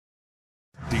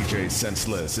DJ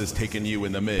Senseless is taking you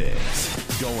in the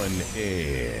mix. Going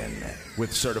in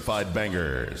with certified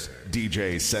bangers,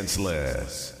 DJ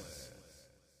Senseless.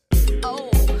 Oh,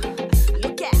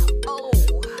 look out. Oh,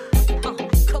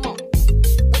 come on.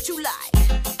 What you like?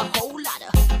 A whole lot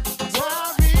of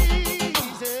worries.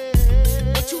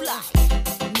 What you like?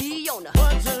 Me on a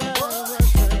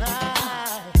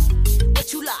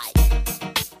what you like?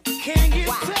 Can you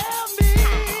tell me,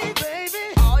 baby?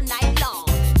 All night long.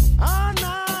 All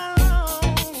night long.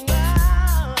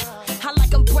 I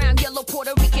like 'em brown, yellow,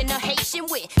 Puerto Rican, or Haitian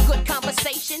with good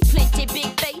conversation, plenty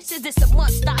big faces. It's a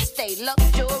must I stay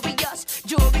luxurious,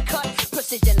 jewelry cut,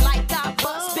 precision like I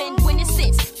bust. Been winning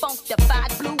since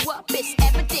funkified blew up. It's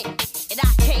evident that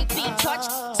I can't be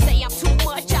touched. Say I'm too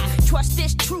much, I trust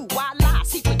this true. Why lie?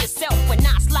 See for yourself when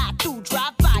I slide through,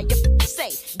 drive by. You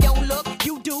say don't look,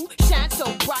 you do. Shine so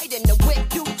bright in the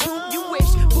whip, you too. You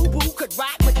wish Boo Boo could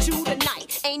ride with you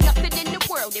tonight. Ain't nothing in the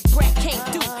world that Brett can't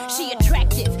do. She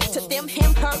attractive to them,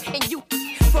 him, her, and you.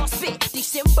 Frostbit,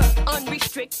 December,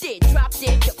 unrestricted. Drop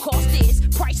dead, the cost is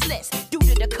priceless. Due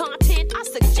to the content, I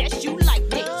suggest you like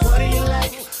this. What do you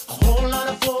like? A whole lot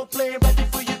of foreplay right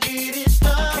before you get it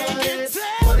started.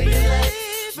 What do you like?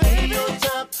 Baby on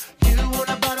top, you want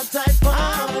a bottom type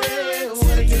farm.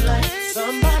 What do you like?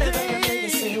 Somebody that can make me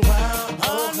say wow.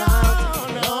 All night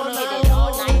long.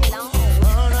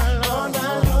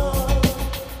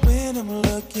 When I'm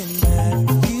looking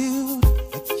at you,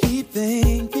 I keep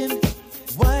thinking,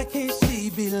 why can't she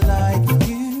be like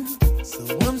you? So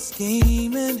I'm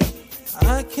scheming,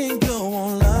 I can't go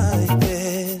on like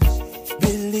this.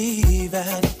 Believe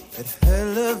that her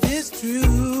love is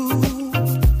true.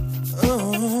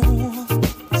 Oh,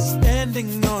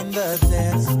 standing on the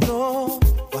dance floor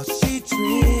while she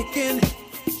tricking.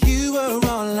 You are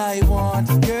all I want,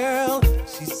 girl.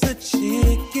 She's a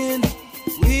chicken.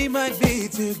 We might be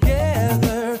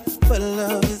together, but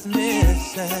love is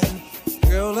missing.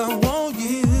 Girl, I want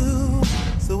you.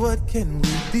 So what can we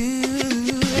do?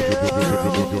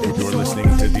 You're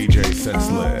listening to DJ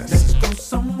Senseless. Let's go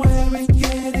somewhere and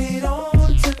get it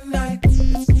on tonight.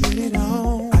 Let's get it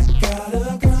on. I got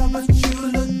a girl, but you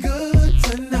look good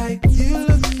tonight. You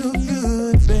look so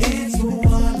good, baby. It's a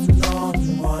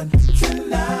one-on-one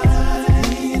tonight.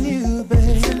 Me and you,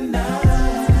 baby. Tonight.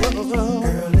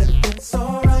 Girl, if it's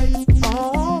alright,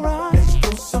 alright. Let's go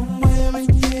somewhere and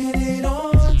get it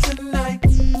on tonight.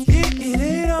 Get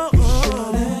it on.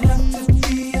 Shouldn't have to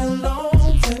be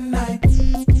alone tonight.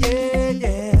 Yeah,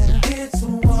 yeah. It's a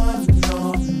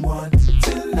one-on-one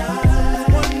tonight.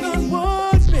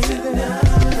 One-on-one, baby.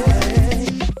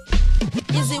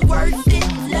 Is it worth it?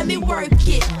 Let me work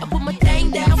it. I put my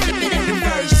thing down, flip it and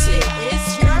reverse it. It's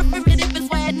your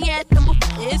primitive and yet.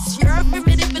 It's your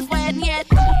primitive and yet.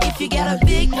 If you got a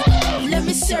big, let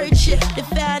me search it to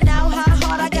find out how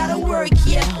hard I gotta work.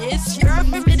 Yeah, it's your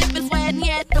primitive and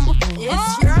yet.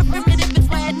 It's your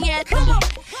primitive and yet.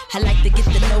 I like to get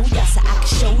to know ya so I can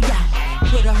show ya.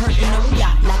 Put a hurtin' on ya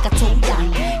like I told ya.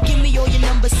 Give me all your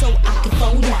numbers so I can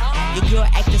phone ya. Your girl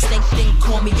actin' stank, then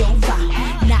call me over.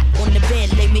 Not on the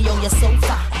bed, lay me on your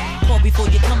sofa. Call before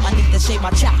you come, I need to shave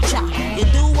my cha-cha. You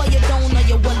do or you don't, or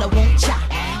you will or won't cha.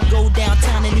 Go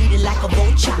downtown and eat it like a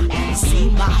vulture. See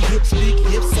my hips, big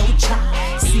hips, so cha.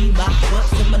 See my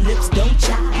butts and my lips, don't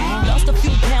cha. Lost a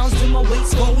few pounds in my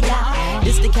waist, go ya.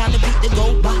 This the kind of beat that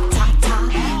go ba-ta-ta.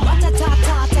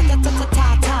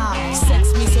 Ba-ta-ta-ta-ta-ta-ta-ta-ta.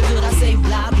 Sex me so good I say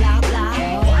blah, blah, blah.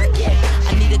 Work it,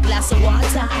 I need a glass of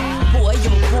water. Boy,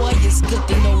 oh boy, it's good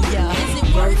to know ya. Is it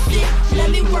worth it? Let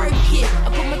me work it. I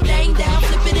put my thing down,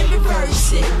 flip it and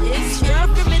reverse it. It's your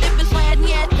primitive and plan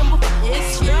yet.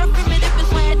 It's your primitive and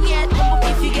plan yet.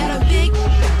 If you got a big,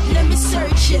 let me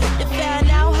search it to find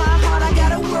out how hard I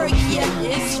gotta work. Yeah,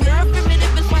 it's your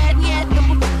primitive and plan yet.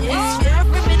 It's your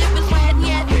primitive and plan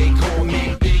yet. They call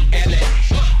me Big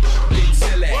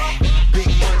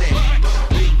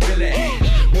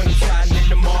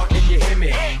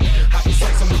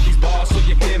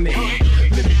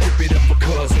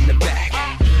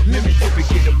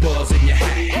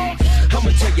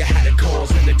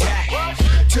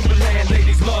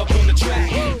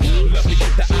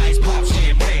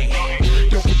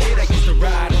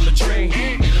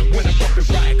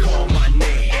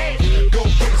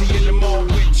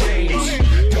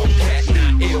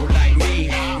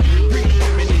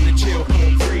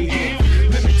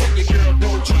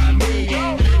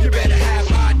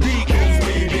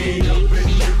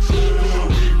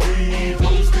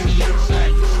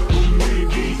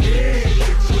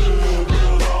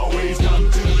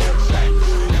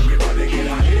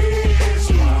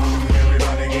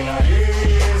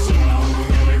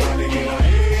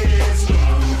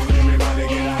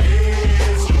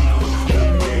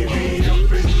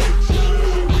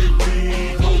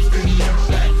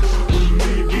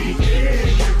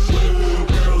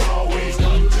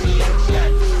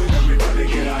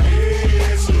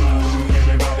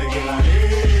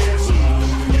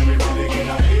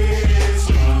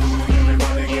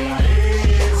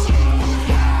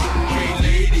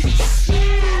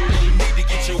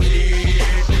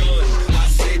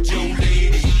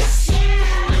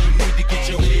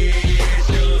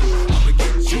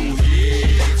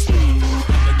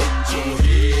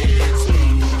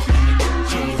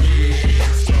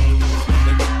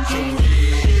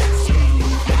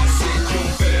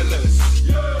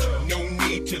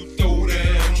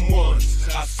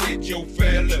said, yo,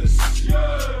 fellas,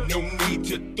 no need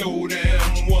to throw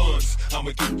them ones.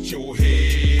 I'ma get your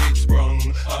head sprung.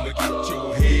 I'ma get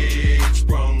your head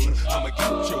sprung. I'ma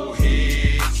get your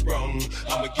head sprung.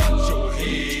 I'ma get your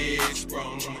head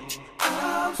sprung.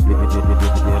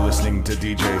 You're listening to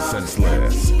DJ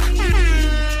Senseless.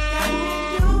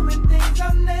 Doing things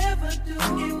I'll never do.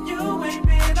 If you ain't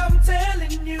been, I'm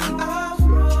telling you,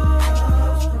 I'm wrong.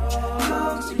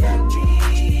 You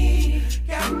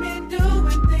got me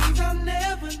doing things I'll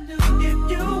never do. If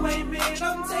you ain't been,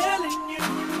 I'm telling you.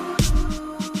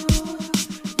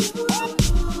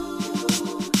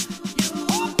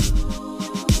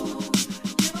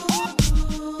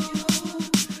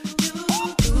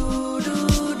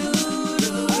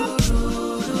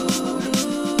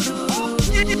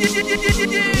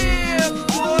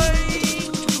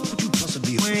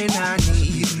 When I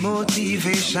need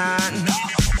motivation,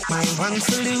 my one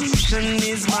solution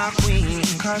is my queen,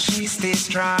 cause she stays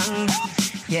strong.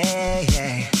 Yeah,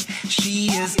 yeah.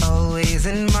 She is always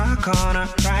in my corner,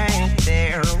 right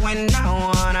there when I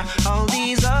wanna. All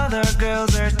these other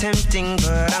girls are tempting,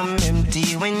 but I'm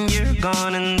empty when you're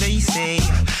gone. And they say,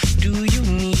 do you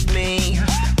need me?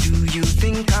 Do you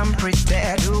think I'm pretty?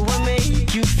 Do I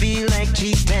make you feel like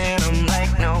cheating? I'm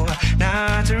like, no,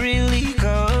 not really,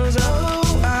 cause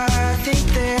oh, I think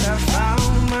that I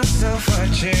found myself a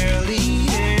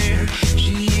cheerleader.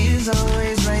 She is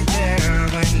always right there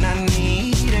when I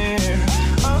need her.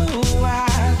 Oh,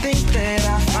 I think that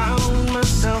I found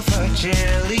myself a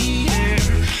cheerleader.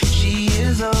 She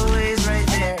is always right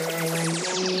there when I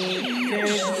need her.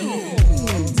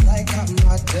 It's like a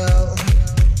model.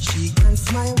 She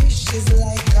grants my wishes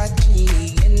like a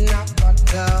genie in a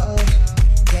bottle.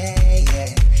 Yeah,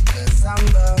 yeah. Cause I'm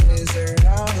the wizard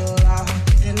of love,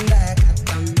 and I got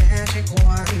the magic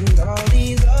wand. All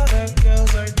these other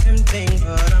girls are tempting,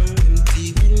 but I'm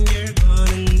empty when you're gone.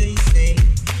 And they say,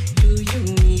 do you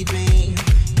need me?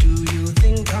 Do you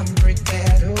think I'm pretty?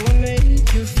 Do I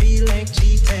make you feel like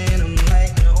cheating? I'm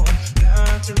like, no,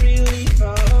 not really,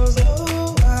 cause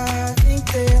oh, I think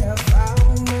that I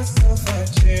found myself a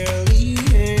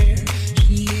cheerleader.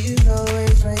 She is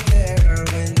always right there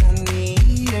when I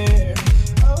need her.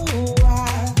 Oh, I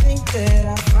think that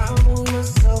I found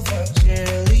myself a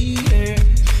cheerleader.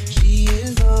 She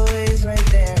is always right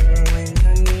there when I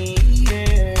need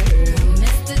her.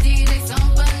 Mr. DJ,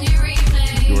 somebody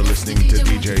replay. You're listening to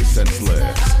DJ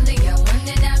Senseless. All the girls want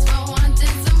to dance for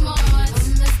wanting some more.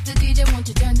 Mr. DJ, won't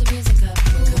you turn the music up?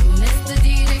 Mr.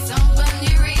 DJ,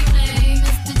 somebody replay.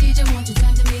 Mr. DJ, won't you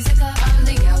turn the music up? All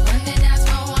the girls want to dance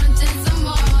for wanting some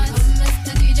more.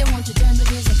 Mr. DJ, won't you turn the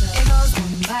music up? It goes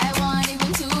 1 by 1,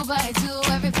 even 2 by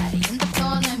 2. Everybody in the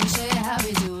floor, let me show you how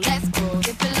we do. Let's go.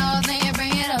 Dip it low, then you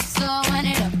bring it up. So run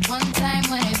it up 1 time,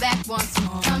 run it back once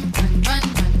more. Run, run, run,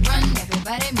 run, run.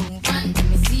 Everybody move, run. Let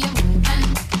me see you move, run.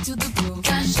 Back to the groove,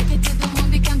 run. Shake it till the moon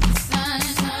becomes the sun.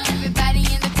 Everybody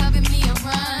in the club, give me a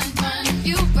run, run. If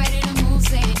you ready to move,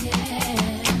 say it,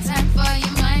 yeah. Time for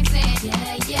your mind, say it,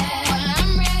 yeah, yeah. Well,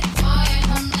 I'm ready for you,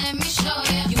 come let me show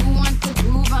you. You want to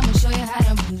prove, I'ma show you how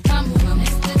to move. Come on,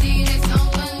 Mr. DJ,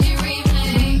 somebody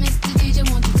replay. Mr. DJ,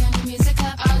 won't you turn the music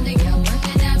up? All the girls want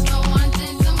to dance for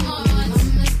wanting some more.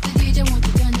 Mr. DJ, won't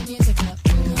you turn the music up?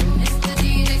 Mr.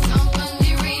 DJ,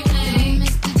 somebody replay.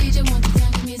 Mr. DJ, won't you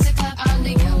turn the music up? All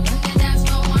the girls want to dance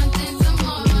for wanting some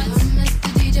more. Mr.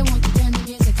 DJ, won't you turn the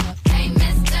music up? Hey,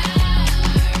 mister,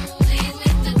 please,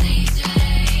 Mr. DJ,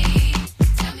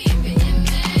 tell me if you hear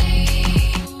me.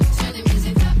 Turn the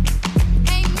music up.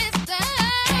 Hey, mister,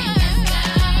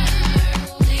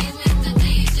 please, Mr.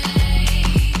 DJ,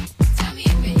 tell me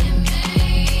if you hear me.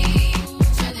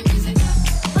 Turn the music up.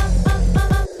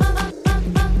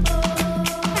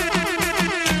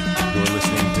 You're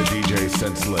listening to DJ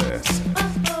Senseless.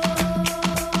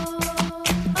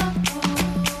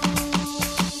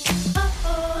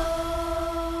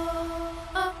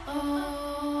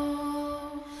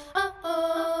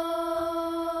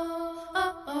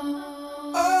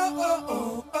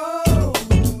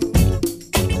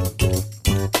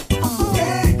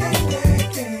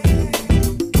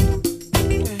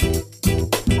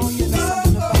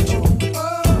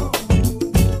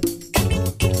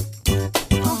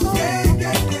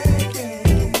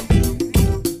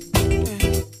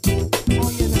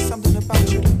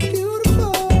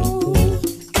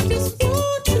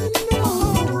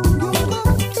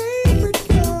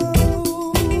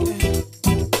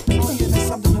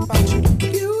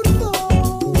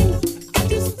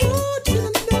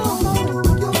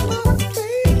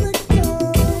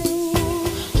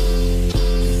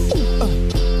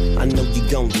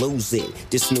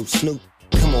 This new Snoop,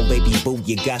 come Come on, baby boo,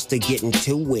 you got to get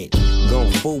into it.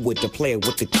 Gon' fool with the player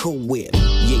with the cool whip.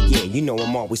 Yeah, you know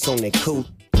I'm always on that cool.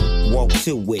 Walk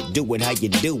to it, do it how you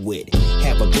do it.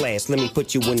 Have a glass, let me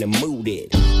put you in the mood.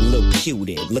 It look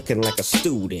cute, looking like a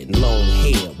student. Long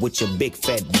hair with your big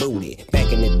fat booty.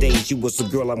 Back in the days, you was the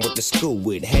girl I went to school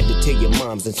with. Had to tell your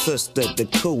moms and sister to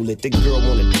cool it. The girl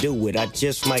wanna do it, I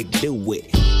just might do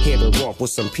it. Hit her off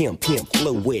with some pimp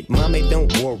fluid. Mommy,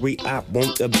 don't worry, I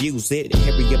won't abuse it.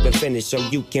 Hurry up and finish so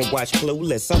you can watch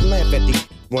Clueless. I laugh at these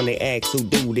when they ask who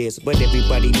do this, but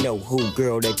everybody know who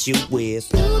girl that you is.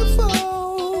 Beautiful.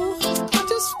 I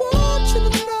just want you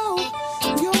to know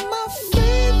you're my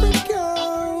favorite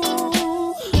girl.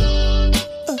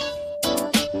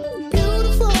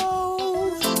 Beautiful.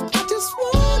 I just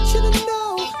want you to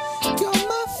know you're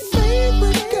my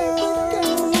favorite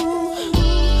girl.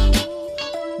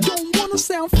 Don't wanna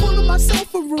sound full of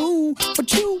myself or rude,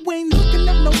 but you ain't looking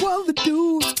at no other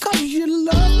dudes. 'Cause you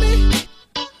love me.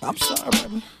 I'm sorry,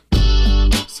 baby.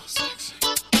 So sexy.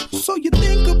 So you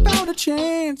think about a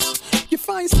chance. You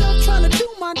find yourself trying to do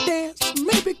my dance.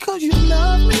 Maybe 'cause you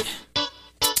love me.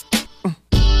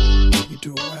 You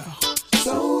do well.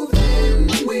 So then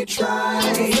we try.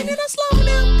 Sing it slow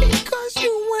down because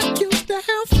you weren't used to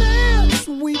how fast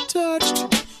we touched.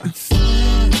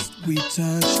 Fast we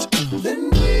touched.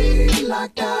 Then we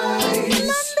locked eyes.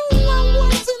 And I knew I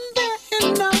wasn't there,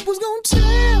 and I was gonna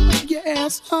tear your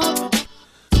ass up.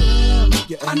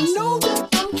 I know that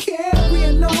I'm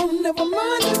carrying on. Never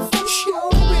mind if I'm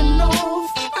showing off.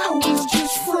 I was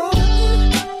just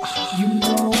frontin'. You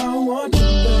know I want you,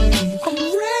 babe. I'm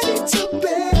ready to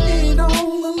bet it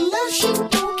on, unless you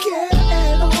don't care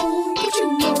at all. But you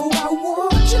know I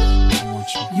want you.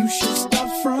 You should stop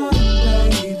frontin',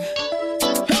 babe.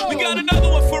 We got another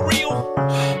one for real.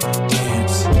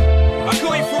 Dance. I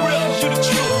call you for real 'cause you the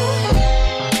truth.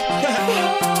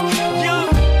 Young,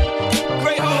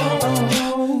 great home.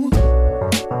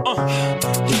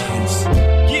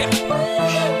 Yeah.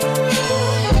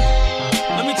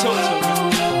 Let me talk to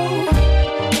you.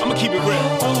 I'ma keep it real.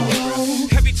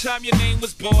 Every time your name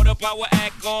was brought up, I would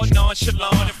act all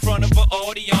nonchalant in front of an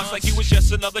audience, like you was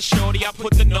just another shorty. I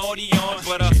put the naughty on,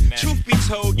 but truth be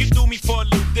told, you threw me for a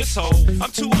loop this whole.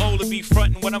 I'm too old to be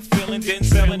frontin' when I'm feeling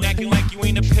Denzel and acting like you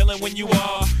ain't appealing when you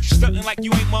are. Stuntin' like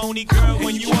you ain't my only girl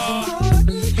when you are.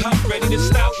 I'm ready to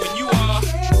stop when you are.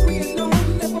 Carrying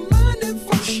on, never mind if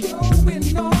I'm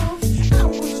showing off. I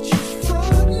was just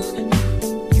frontin'.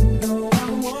 You know I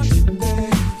want you,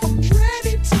 babe. I'm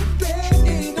ready to bet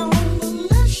it on,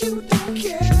 unless you don't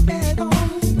care at all.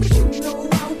 But you know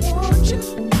I want you.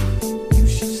 You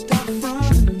should stop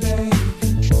frontin', babe.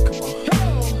 Come on.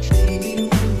 Baby,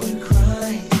 when we're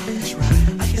crying, that's right.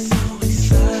 I get so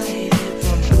excited.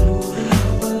 Ooh,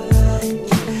 how I like it.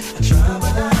 I try,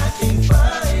 but I can't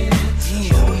find it.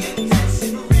 Oh, you're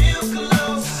dancing real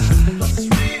close. It's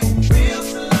real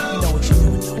slow. You know what you're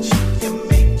doing, don't you? You're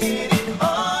making it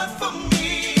hard for me.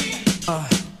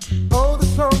 Oh, the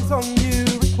song's on you.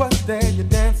 Requested you're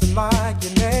dancing like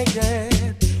you're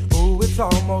naked. Oh, it's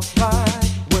almost like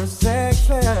we're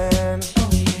sexing. Oh,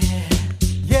 yeah.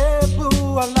 Yeah,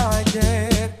 boo, I like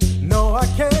it. No, I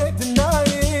can't deny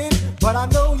it. But I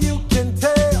know you can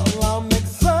tell I'm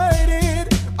excited.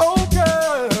 Oh,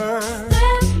 girl.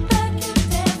 Step back and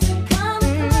dance and come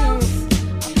close.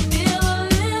 I feel a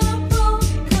little pull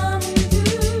coming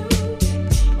through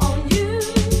on you.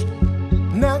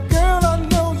 Now, girl, I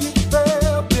know you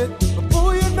felt it. But, boo,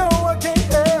 you know I can't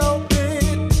help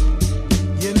it.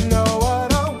 You know what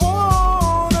I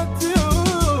wanna do.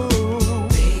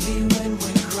 Baby, when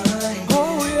we're crying,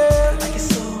 Oh, yeah. I get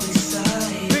so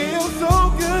excited. Feels so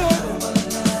good.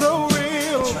 So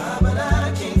real. But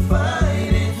I can't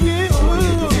find it. You.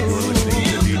 You're listening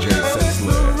to DJ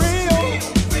Senseless. Real.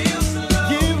 Real slow.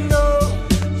 You know.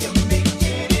 You're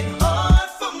making it hard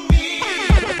for me.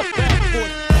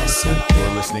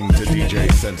 You're listening to DJ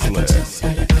Senseless. By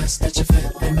your eyes that you're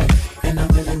feeling me, and I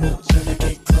really want you to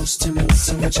get close to me.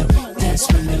 So would you dance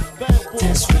with me?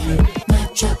 Dance with me. My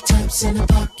drop tops in the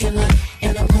parking lot,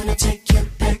 and I'm gonna take you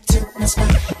back to my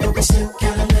spot. But we still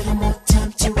got a little more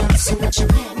time to run. So would you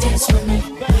dance with me?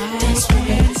 Dance with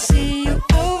me. I see you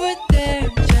over there,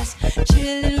 just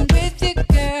chilling with your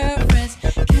girlfriends.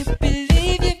 Can't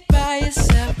believe you're by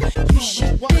yourself. You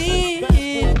should be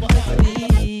here with me,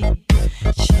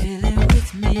 chilling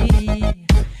with me,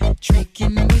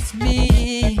 drinking with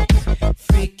me,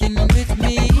 freaking with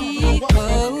me.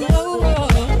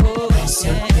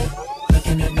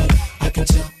 Looking at me, I can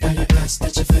tell by your eyes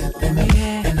that you're feeling me,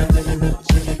 and I really want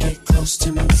you to get close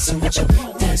to me. So would you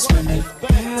dance with me?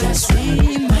 Dance with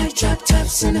me. My drop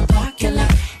tops in the parking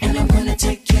lot, and I'm gonna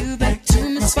take you back to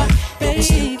my spot,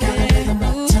 baby.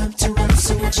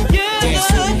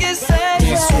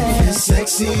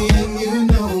 sexy and you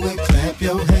know it, clap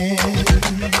your hands.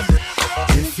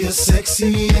 If you're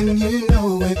sexy and you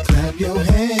know it, clap your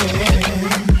hands.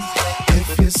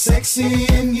 If you're sexy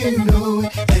and you know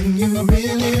it, and you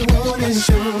really wanna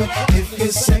show it. If you're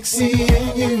sexy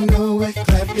and you know it,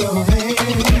 clap your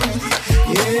hands.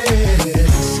 Yeah.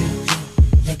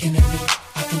 Looking at me,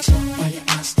 I can tell by your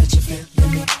eyes that you're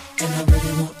feeling me, and I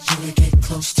really want you to get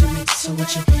close to me. So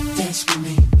won't you dance with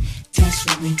me? Dance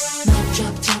with me. No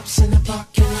drop tops in the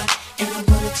parking lot, and I'm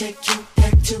gonna take you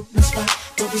back to my spot.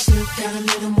 But we still got a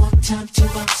little more time to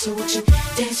rock. So won't you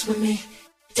dance with me?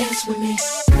 Dance with me.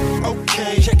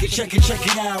 Okay, check it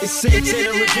out. It's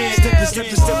Santana again,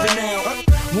 stepping out.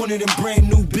 One of them brand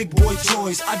new big boy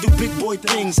toys. I do big boy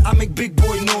things, I make big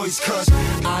boy noise. Cause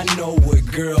I know what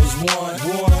girls want.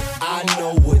 I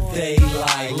know what they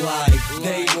like.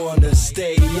 They wanna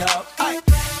stay up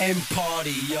and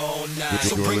party all night.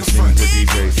 So bring a friend to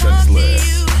DJ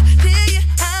Senseless.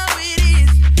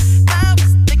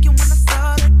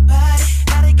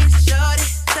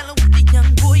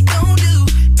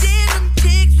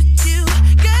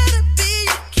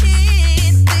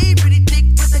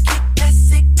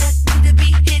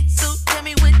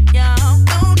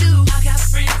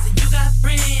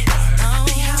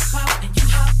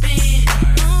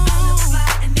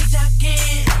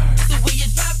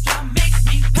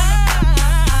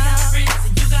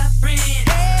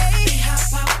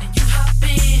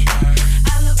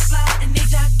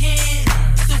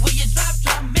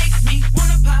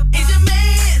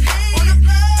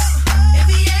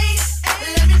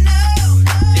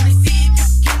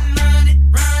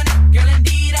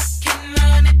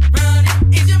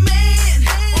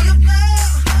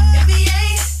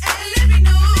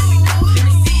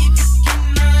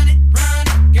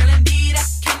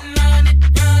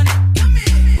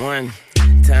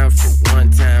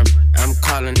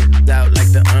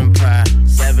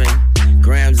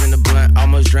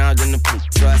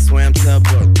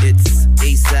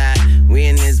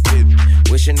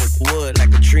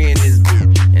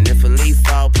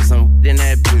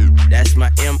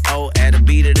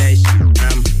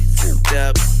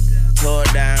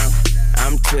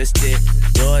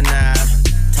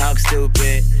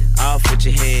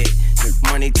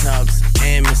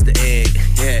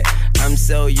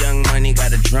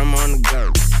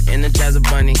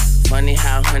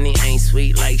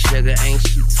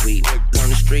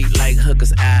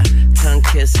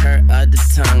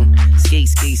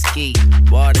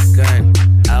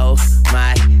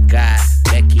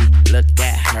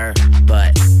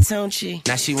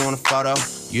 Now she want a photo,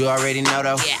 you already know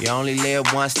though. Yeah. You only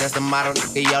live once, that's the motto.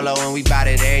 Get YOLO and we bout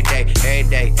it every day.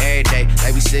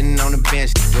 Like we sitting on the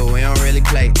bench, but we don't really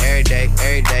play every day.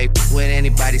 What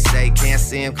anybody say, can't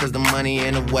see him cause the money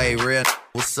in the way. Real,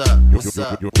 what's up? You're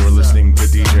listening to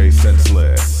DJ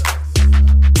Senseless.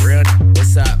 Real,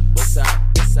 what's up?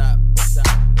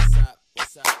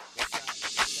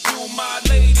 You my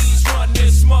ladies run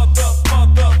this mother. Do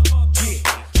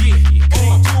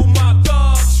my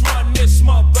thugs run this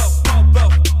mother.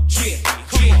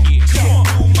 Come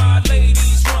on, my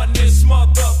ladies run this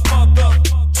mother. Do my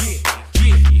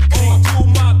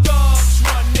thugs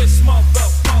run this mother.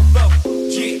 Come on,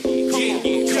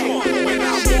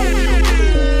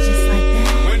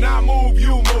 when I move,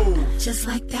 you move. Just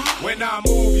like that. When I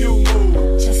move, you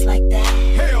move. Just like that.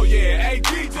 Hell yeah, hey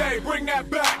DJ, bring that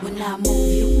back. When I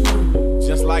move, you move.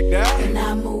 Just like that. When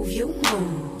I move, you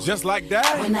move. Just like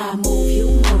that. When I move, you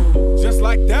move. Just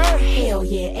like that. Hell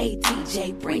yeah, hey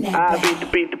DJ, bring that back. I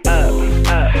beat the up.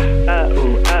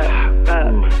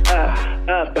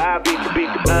 I beat the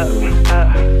up.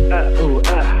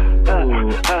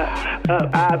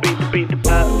 I beat the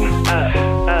up. I beat the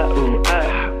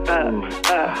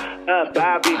I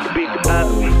beat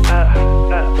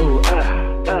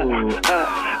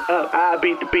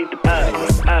the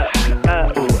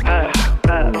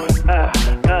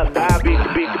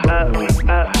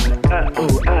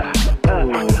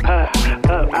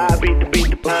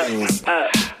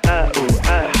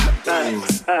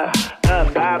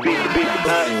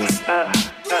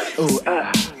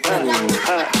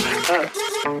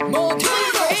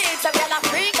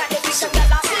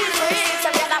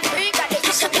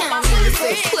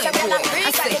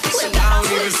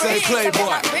say playboy.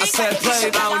 I said play.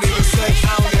 I don't even say.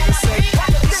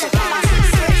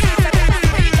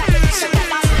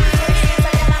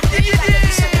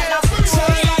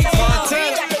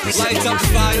 Lights up the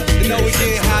fire, you know we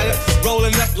get higher.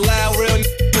 Rolling up loud, real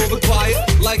moving quiet.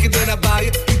 Like it, then I buy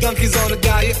it. You donkeys on a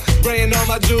diet. Spraying on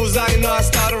my jewels, I know I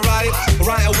start a riot.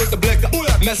 Rioting with the blicker,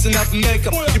 messing up the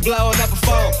makeup. You blowing up a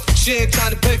phone. She ain't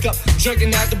trying to pick up,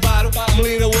 drinking out the bottle. I'm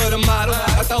leaning with a model.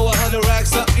 I throw 100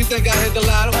 racks up. think I hit the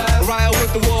lotto. Riot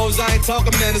with the wolves, I ain't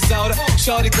talking Minnesota.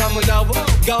 Shorty coming over,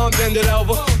 go and bend it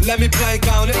over. Let me plank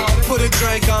on it, put a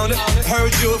drink on it.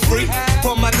 Heard you a freak,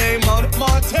 put my name on it.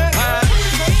 Montana.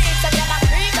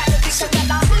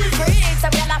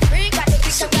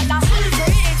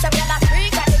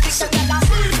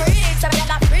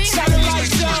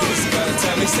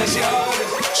 Said she owned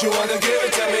it, she wanna give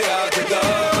it to me out the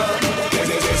door.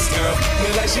 This girl, me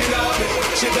like she love it,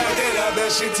 she backed it up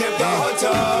and she tipped the whole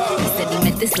toe. He said he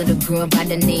met this little girl by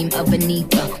the name of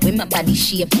Anita. With my body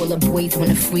shape, all the boys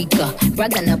wanna freak her.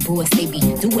 Brag on her boss, they be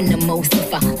doing the most.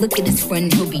 If I look at his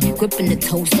friend, he'll be gripping the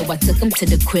toe. So I took him to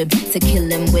the crib to kill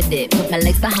him with it. Put my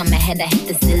legs behind my head, I hit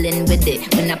the ceiling with it.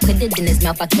 When I put it in his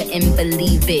mouth, I couldn't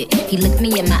believe it. He looked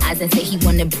me in my eyes and said he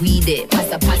wanna breathe it.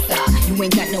 Pasa, pasa, you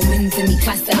ain't got no wings in me,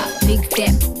 casa. Big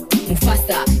fat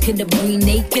Mufasa, hit up Green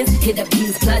Acres, hit up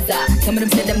Kings Plaza. Some of them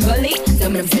said them gully,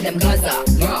 some of them said them Gaza.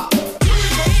 Yeah.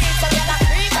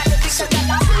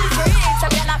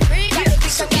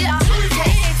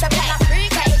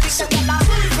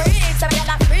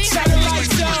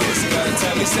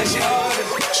 Said she owned it,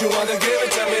 she wanna give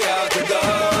it to me out the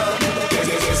door.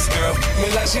 This girl, me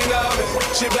like she love it,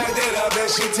 she backed it up and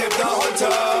she tipped the whole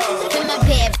toe. Where my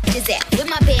bad is at? Where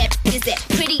my bad is at?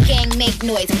 Pretty gang make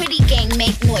noise, pretty gang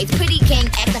make noise, pretty gang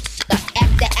act.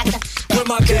 Where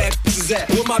my bad is at?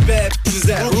 Where my bad is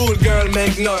at? Rude girl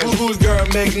make noise, rude girl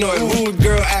make noise, rude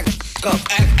girl act up,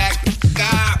 act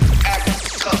up, act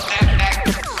up, act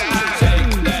up.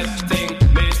 Shake that thing,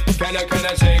 miss. Can I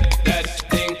shake that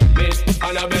thing, miss?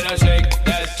 And I better shake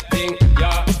that thing,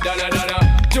 yeah. Donna,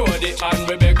 Jody and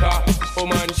Rebecca,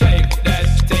 woman shake that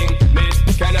thing, miss.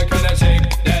 Can I shake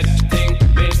that thing,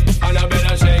 miss? And I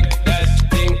better shake that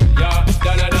thing, yeah.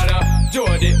 Donna,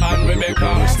 Jody and Rebecca.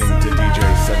 You're listening to DJ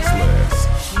Senseless.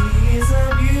 She's a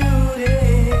beauty,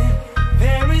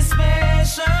 very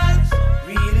special,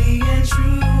 really and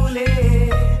truly.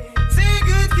 Take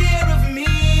good care of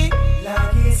me,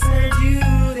 like it's her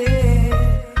duty.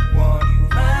 Want you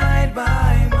right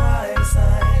by my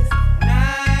side,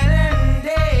 night and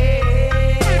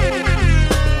day.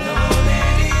 No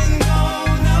letting go,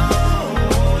 no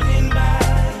holding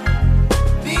back,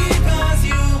 because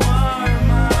you are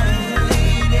my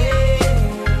lady.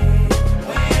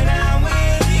 When I'm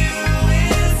with you,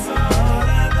 it's all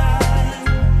I got.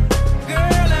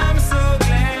 Girl, I'm so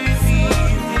glad we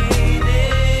made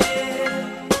it.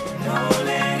 No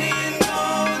letting go,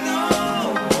 no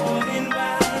holding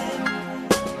back.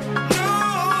 No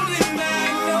holding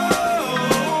back, no,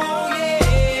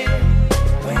 yeah.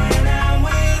 When I'm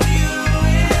with you,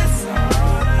 it's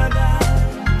all I got.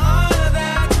 All of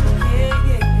that,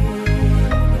 yeah.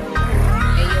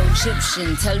 Ayo, Egyptian,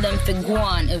 tell them for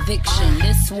guan, eviction.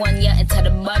 This one, yeah, it's had a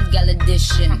bad gal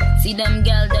edition. See them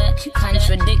gal there?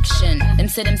 Contradiction. Them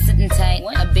say them sitting tight,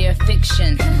 I bear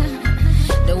fiction.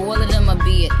 The whole of them a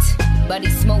be it. Body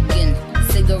smoking,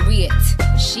 cigarette,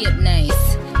 shape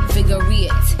nice, figure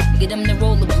it. Get them the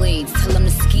rollerblades, tell them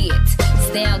to ski it.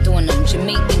 Stay out doing them,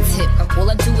 Jamaican tip. All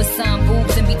I do is sign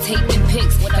boobs and be taking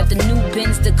pics. Got the new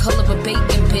bins, the color of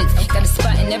bacon bits. Got a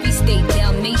spot in every state,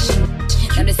 Dalmatian.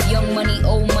 Now this young money,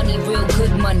 old money, real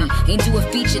good money. Ain't do a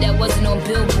feature that wasn't on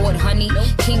Billboard, honey.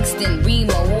 Kingston,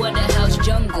 Remo, Waterhouse,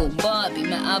 Jungle, Barbie.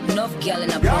 Man, I've enough gal in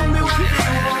a bumble.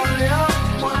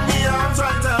 Put me arms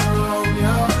right around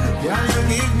you. Girl, you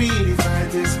give me the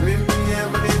brightest, grip me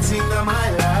everything of my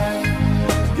life.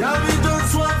 Girl, me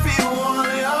just want to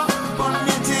hold you. Put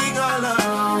me thing all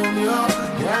around you.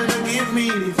 Girl, you give me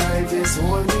the brightest,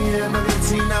 hold me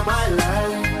everything of my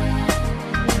life.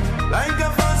 Like a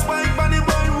fast bike, bunny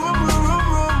boy, room, room, room,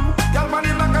 room. Girl,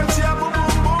 bunny back and she a boom,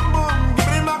 boom, boom, boom. Give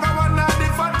me back a one and the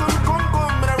fat come,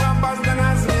 come. Me the rappers can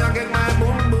ask me, I get my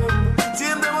boom, boom.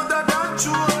 Team them out of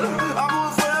control. I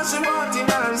move for her, she want it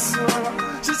and soul.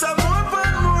 She's a more fun,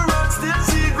 more rock, still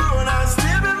she grown and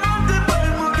still be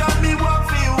multiple. More got me what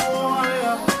feel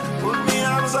warrior. Put me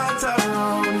arms right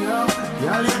around you.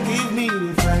 Girl, you give me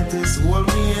the brightest, hold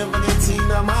me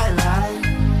everything of my life.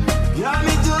 Girl,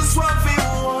 me just want to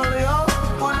hold you.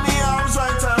 Put me arms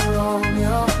right around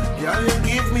you. Girl, you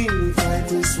give me the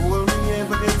brightest, hold me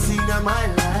everything of my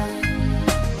life.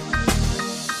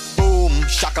 Boom,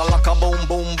 shakalaka boom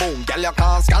boom boom. Girl, you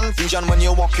cause confusion when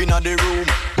you walk in the room.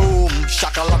 Boom,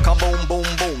 shakalaka boom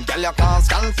boom boom. Girl, you cause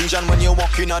confusion when you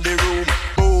walk in the room.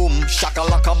 Boom,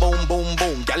 shakalaka boom boom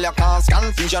boom. Girl, you cause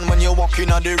confusion when you walk in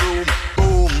the room.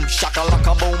 Boom,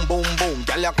 shakalaka boom boom boom.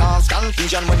 Girl, you cause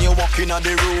confusion when you walk in the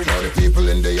room. All the people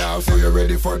in the house, are you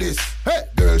ready for this? Hey,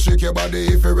 girl, shake your body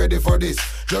if you're ready for this.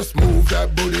 Just move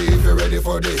that booty if you're ready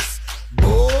for this.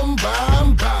 Boom,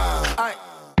 bam, bam.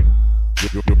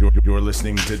 You're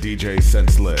listening to DJ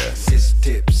Senseless. It's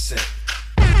Dipset.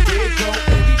 There go,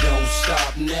 baby, don't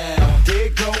stop now. There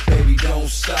go, baby, don't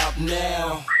stop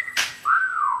now.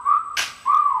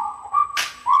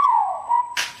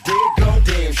 There go,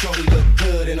 damn, shorty look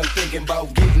good, and I'm thinking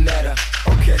about getting at her.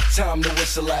 Okay, time to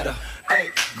whistle at her.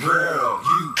 Hey, girl,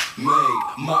 you made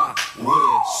my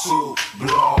whistle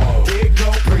blow. There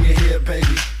go, bring it here,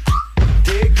 baby.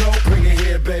 There go, bring it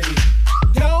here, baby.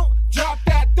 Don't drop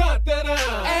that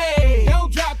dun-dun-dun. Hey,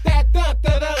 don't drop that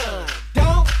dun-dun-dun.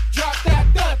 Don't drop that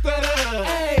dun-dun-dun.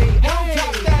 Hey, don't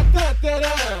drop that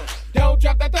dun-dun-dun. Don't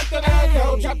drop that dun-dun-dun.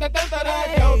 Don't drop that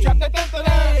dun-dun-dun. Don't drop that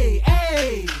dun-dun-dun.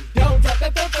 Hey, don't drop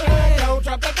that dun-dun-dun. Don't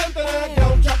drop that dun-dun-dun.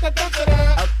 Don't drop that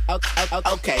dun-dun-dun.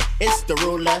 Okay, it's the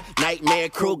ruler, Nightmare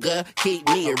Kruger, keep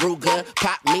me a Ruger,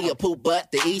 pop me a poop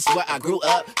butt, the east where I grew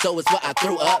up, so it's what I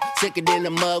threw up, sicker than a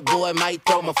mug, boy, might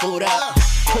throw my food up.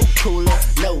 Poop cooler,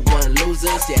 no one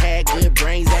losers, you had good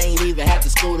brains, I ain't even have to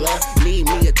school her, need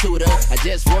me a tutor, I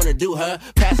just wanna do her,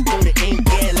 pass through the ink,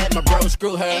 yeah, let my bro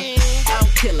screw her. I'm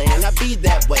killing, and I be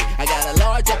that way, I got a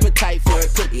large appetite for a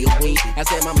cookie a week, I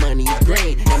said my money is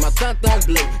green, and my thumb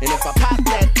blue, and if I pop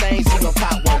that thing, she gon'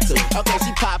 pop one too. Okay,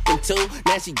 she poppin' too,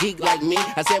 now she geek like me,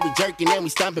 I said we jerking and we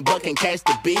stomping, but can't catch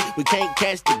the beat, we can't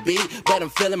catch the beat, but I'm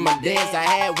feeling my dance, I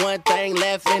had one thing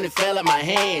left and it fell out my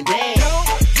hand, damn.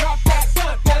 Don't drop that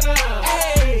dun-dun-dun.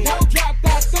 Hey, don't drop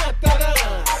that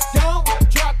dun-dun-dun. Don't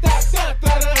drop that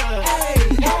dun-dun-dun. Hey,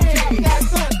 don't drop that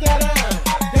dun-dun-dun.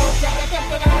 Don't drop that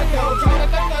dun-dun-dun. Don't drop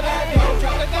that dun-dun-dun. Don't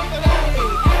drop that dun-dun-dun.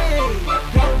 Hey,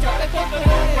 don't drop that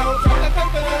dun-dun-dun. Don't drop that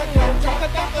dun-dun-dun. Don't drop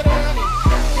that dun-dun-dun.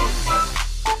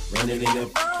 Running it up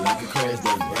like a crash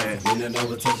dump brand. Leaning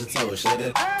over, touch the toe, shut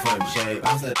it, front shade.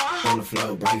 Bounce that on the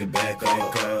floor, bring it back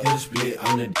up. Hit a split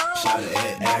on the shot it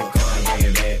at act. Bring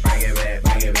it back, bring it back,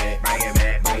 bring it back, bring it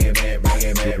back, bring it back, bring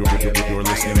it back, bring it back. You're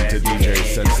listening to DJ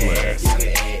Senseless.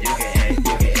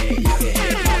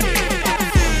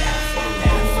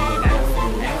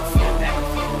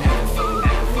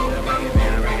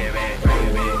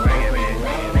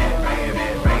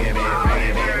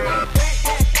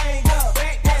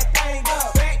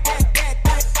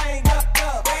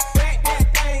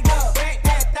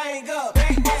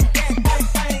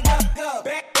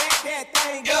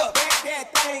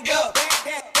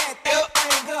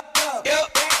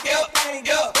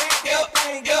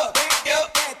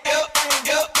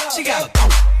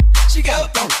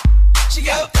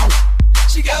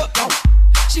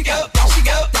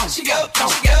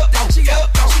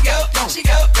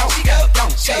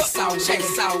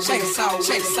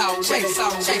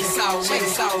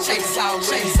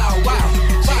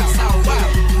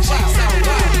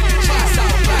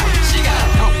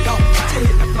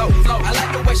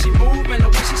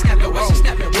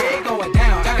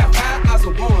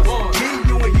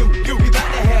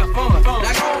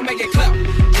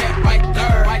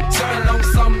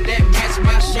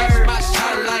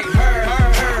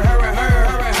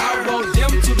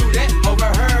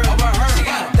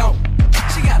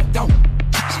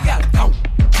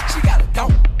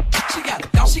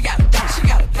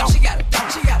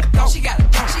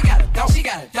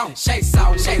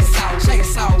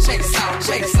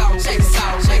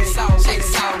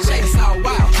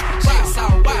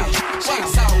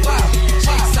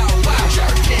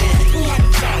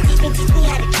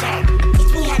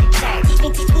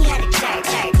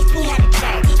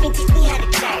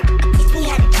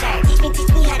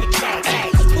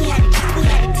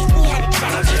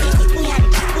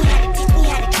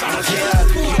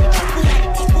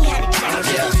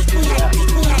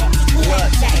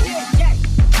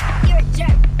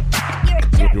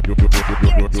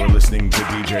 You're listening to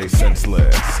DJ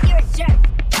Senseless. You're a jerk.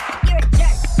 You're a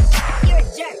jerk.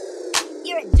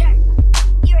 You're a jerk.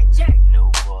 You're a jerk. You're a jerk.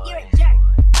 No boy. You're a jerk.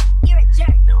 You're a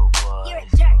jerk. No boy. You're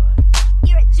a jerk.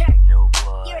 You're a jerk. No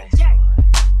boy. You're a jerk.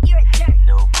 You're a jerk.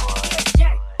 No boy. You're a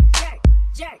jerk. Jerk.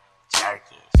 Jerk.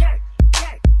 Jerky. Jerk.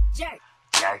 Jerk. Jerk.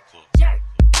 Jerky. Jerk.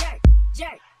 Jerk.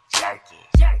 Jerk. Jerky.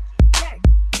 Jerk.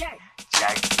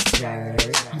 Jerk.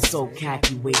 Jerk. I'm so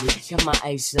cocky with it. Got my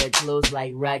eyes shut, closed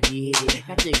like Rocky hit it.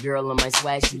 Got your girl on my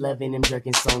swag, she loving them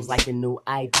jerking songs like a new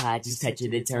iPod. Just touch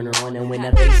it and turn her on, and when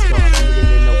the bass start beating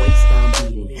in the waist, I'm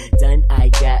beating. Done, I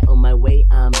got on my way,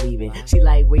 I'm leaving. She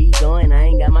like, where you going? I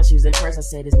ain't got my shoes in purse. I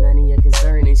said, it's none of your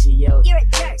concern, and she yelled, you're a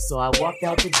jerk. So I walked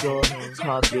out the door,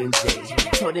 called Ben J.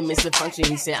 Told him it's a function,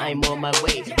 he said, I'm on my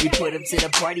way. We put up to the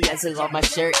party, I took off my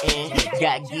shirt and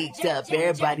got geeked up.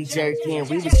 Everybody jerking,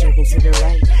 we was jerking to the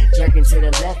right. jerking to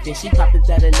the left, and she popped it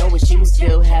out of nowhere. She was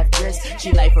still half dressed.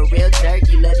 She like for real dirt.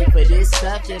 You love me for this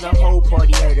stuff, and the whole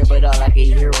party heard her, but all I could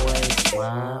hear was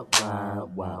wah wah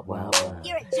wah wah wah.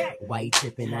 You're a jerk. Why you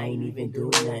tripping? I ain't even do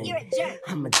nothing. You're a jerk.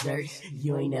 I'm a jerk.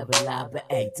 You ain't never lie, but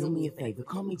hey, do me a favor,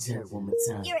 call me jerk one more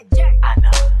time. You're a jerk. I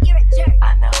know. You're a jerk.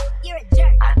 I know. You're a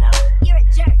jerk. I know. You're a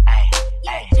jerk. Hey,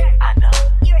 You're hey, a jerk. I know.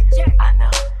 You're a jerk. I know.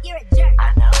 You're a jerk.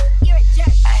 I know. You're a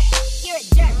jerk. Hey. You're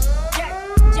a jerk. Jerk.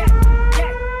 Jerk.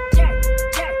 Jerk. Jerk.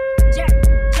 Jerk. Jerk.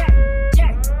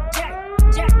 Jerk. Jerk.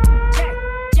 Jerk.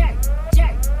 Jerk.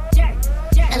 Jerk.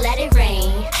 Jerk. I let it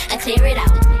rain, I clear it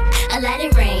out. I let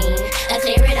it rain, I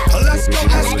clear it out. Let's go,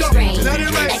 I let's let go. it rain, Let it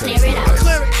I rain. clear it out. I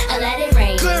clear it. I let it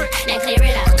rain, Clear it. now clear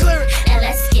it out. Clear it. Now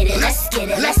let's get it, let's get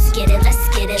it, let's get it, let's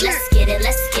get it, let's get it,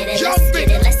 let's get it, let's get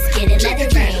it, let's get it. Let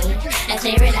it rain, I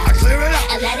clear it out. I clear it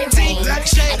out. I let it rain,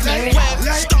 I clear it out.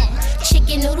 Let's go.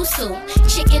 Chicken noodle soup,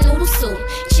 chicken noodle soup,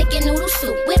 chicken noodle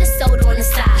soup with a soda on the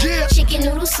side. Yeah. Chicken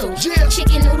noodle soup, Yeah.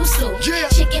 chicken noodle soup, Yeah.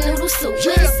 chicken noodle soup with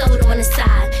Yeah. a soda on the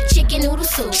side. Chicken noodle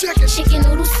soup, chicken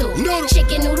noodle soup, Noodle.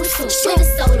 chicken noodle soup with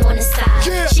a soda on the side.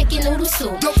 Yeah. Chicken noodle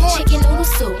soup, The voice. chicken noodle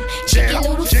soup, chicken Yeah.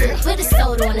 noodle Yeah. soup with a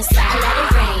soda on the side. I let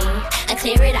it rain, I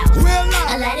clear it out. Real loud.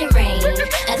 I let it rain,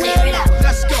 I clear it out.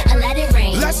 Let's go. I let it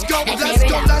rain, Let's go, I clear let's it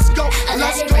go, out. let's go, I let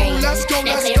let's it go, rain, let's go, I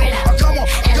let's clear go. it out. Come on,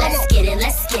 And come let's on. get it,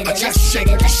 let's get it, let's Just get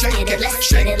it, let's shake get it, it, let's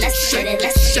shake get it, it, let's shake get it, it,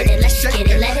 let's get shake it, it, let's shake get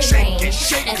it, it, let it shake rain. it,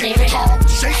 shake I it, clear it out.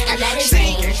 shake I it, let it shake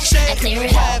rain. it, shake I clear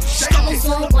it it, out. shake I was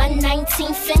on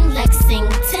 119th in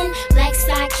Lexington. Black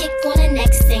sidekick on the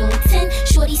next thing. 10.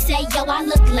 Shorty say, yo, I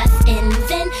look left in.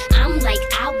 Then I'm like,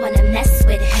 I wanna mess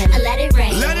with him. I let it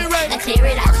rain. Let it rain. I clear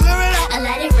it out. I clear it out. I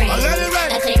let it rain. I let it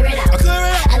rain. I clear it out. I clear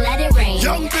it out. I let it rain.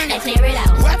 Young big. I clear it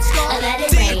out. Let's go. I let it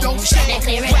Dig rain. it, don't shake I it.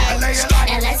 clear it Well, out. lay it out.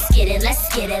 And let's get it,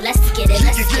 let's get it, let's get it,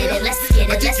 let's get it, let's get it,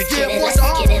 let's get it, let's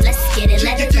get it, let's get it,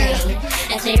 let it rain.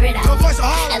 I clear it out. The voice of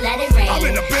I let it rain. I'm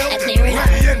in the I building. clear it out.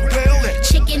 Ready in building.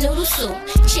 Chicken noodle soup,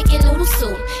 chicken noodle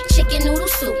soup, chicken noodle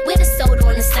soup with a soda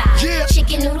on the side. Yeah.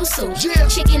 Chicken noodle soup, Yeah.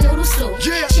 chicken noodle soup,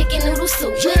 Yeah. chicken noodle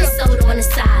soup with Yeah. a soda on the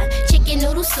side. Chicken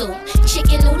noodle soup,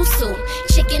 chicken noodle soup,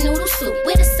 chicken noodle soup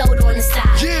with a soda on the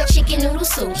side. Yeah. Chicken noodle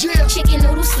soup, Yeah. chicken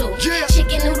noodle soup, Yeah.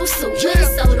 chicken noodle soup with Yeah.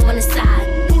 a soda on the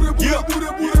side. Booty, booty, booty,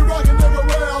 booty, rockin'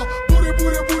 everywhere. Booty,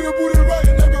 booty, booty, booty,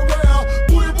 rockin' everywhere.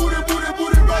 Booty, booty, booty,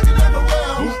 booty, rockin'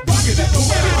 everywhere. Rockin'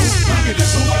 everywhere. Rockin'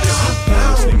 everywhere.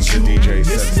 Listening to DJ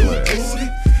This new Senseless. booty,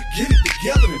 get it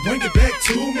together and bring it back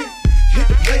to me. Hit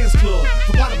the Players Club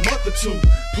for about a month or two.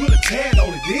 Put a tag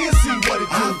on it, then see what it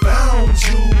do. I found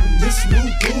you, this new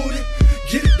booty.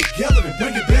 Get it together and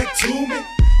bring it back to me.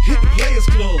 Hit the Players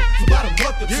Club for about a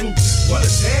month or two. Put a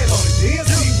tag on it, then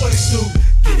see what it do.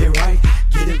 Get it right,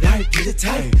 get it right, get it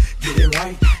tight. Get it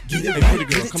right, get it right,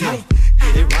 get it tight.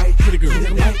 Get it right, get it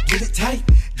right, get it tight.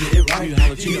 Get it right,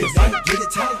 get it right, get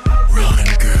it tight. Run,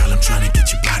 girl, I'm trying to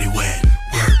get your body wet.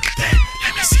 Work that,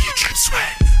 let me see you drip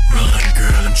sweat. Run,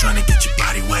 girl, I'm trying to get your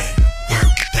body wet. Work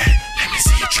that, let me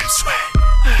see you drip sweat.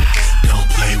 Don't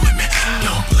play with me,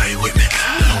 don't play with me,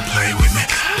 don't play with me,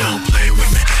 don't play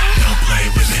with me, don't play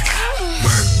with me.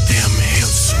 Work them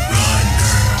hips, run,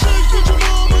 girl. Shake what your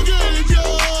mama gave ya.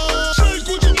 Shake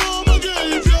what your mama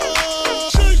gave ya.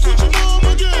 Shake what your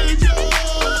mama gave ya.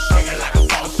 Shake it like a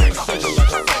false, shake it like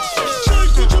a false.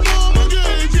 Shake what your mama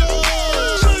gave ya.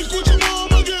 Shake what your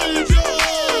mama gave ya.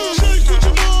 Shake what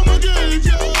your mama gave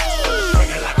ya.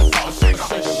 Shake it like a false, shake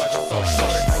it like a false.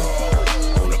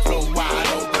 On the floor wide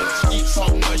open. Eat so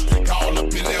much they call up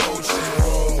in the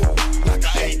ocean. Like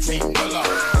a 18-wheeler.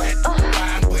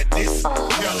 Fine with this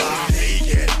killer.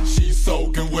 Leaking. She's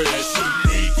soaking wet. She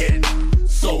leaking.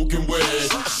 Soaking wet.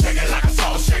 Shake it like a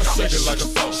false, shake it like a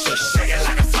false. Shake it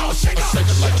like a false, shake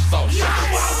it like a false.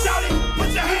 Wall, shout it. Put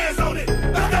your hands on it.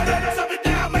 Up and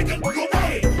down, make it go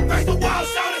away. Face the wall,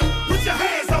 shout it. Put your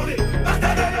hands on it.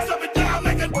 Up and down,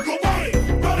 make it go away.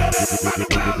 Roll that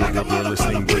round around like a You're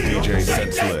listening to DJ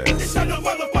Senseless. Shake that,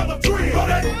 motherfucker drill. Roll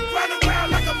that round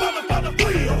around like a motherfucker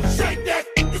wheel. Shake that,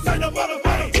 this ain't no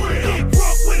motherfucker drill. Get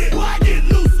drunk with it, get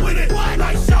loose with it.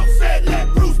 Like Shaw said, let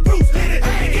Bruce hit it.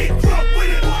 Get drunk with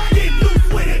it, get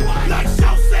loose with it. Like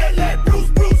Shaw said, let Bruce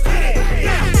hit it.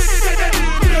 Now, say that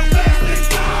real fast and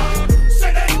strong.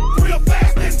 Say that real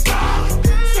fast and strong.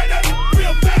 Say that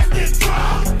real fast and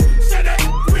strong. Say that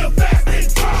real fast and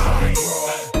strong.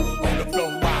 On the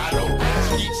floor wide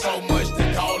open. Eat so much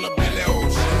they call up Billy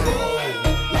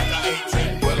Ocean. Like a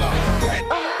 18-wheeler.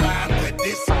 Fine with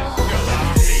this killer.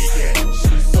 Leaking.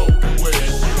 She's soaking wet.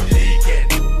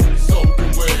 Leaking.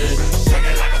 Soaking wet. Shake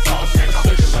it like a false, shake it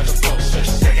like a false.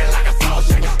 Shake it like a false,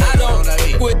 shake it. I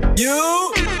don't with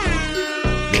you.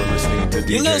 You're listening to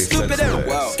You little DJ stupid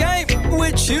Senseless. escape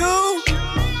with you.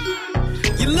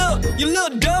 You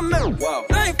look dumb, man. Wow.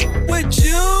 I ain't with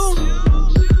you.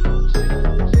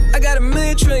 I got a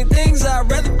million trillion things I'd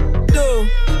rather do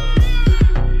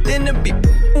than to be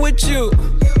with you.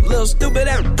 Little stupid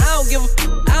ass. I don't give a.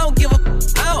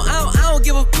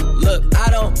 Look, I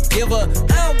don't give a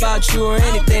about you or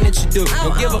anything that you do.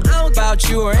 Don't give a about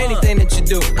you or anything that you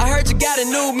do. I heard you got a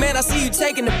new man, I see you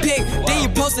taking the pic. Then you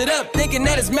post it up, thinking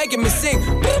that it's making me sick.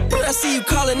 I see you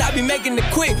calling, I be making it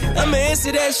quick. I'ma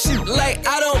answer that shit like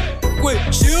I don't with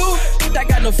you. I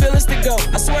got no feelings to go.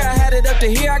 I swear I had it up to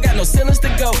here, I got no ceilings to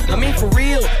go. I mean for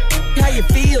real, how you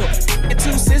feel? Get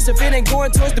 2 cents if it ain't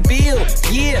going towards the bill.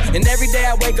 Yeah, and every day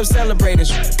I wake up celebrating.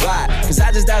 Why? Cause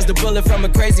I just dodged a bullet from a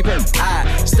crazy person. I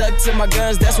stuck to my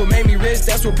guns, that's what made me rich.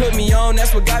 That's what put me on,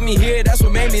 that's what got me here. That's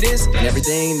what made me this. And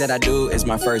everything that I do is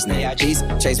my first name. Cheese,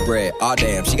 chase bread, aw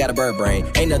damn, she got a bird brain.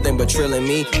 Ain't nothing but trilling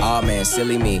me, aw man,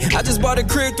 silly me. I just bought a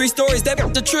crib, 3 stories, that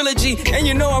the trilogy. And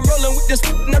you know I'm rolling with this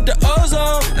up the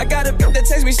ozone. I got a that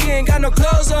text me, she ain't got no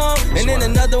clothes on. And then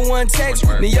another one text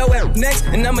me, yo ass next.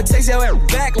 And I'ma text your ass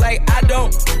back like I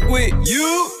don't with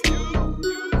you.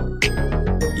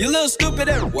 You little stupid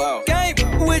ass. Wow. I ain't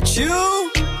with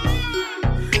you.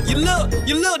 You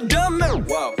little dumb man.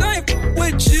 Wow. I ain't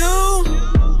with you.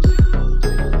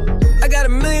 I got a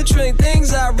million trillion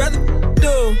things I'd rather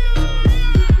do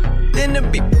than to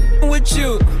be with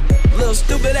you. Little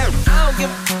stupid ass. I don't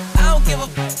give a.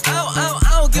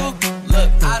 Look,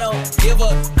 I don't give a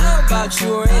about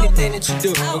you or anything that you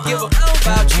do. Don't give a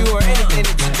about you or anything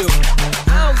that you do. I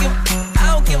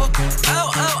don't give a.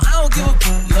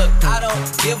 Look, I don't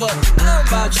give a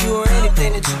about you or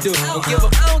anything that you do. Don't give a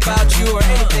about you or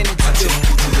anything that you do. I take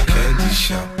you to the candy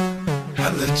shop. I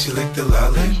let you lick the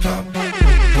lollipop. Go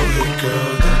ahead,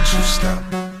 girl, don't you stop.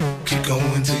 Keep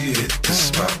going till you hit the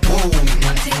spot. Whoa.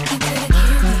 I'll take you to the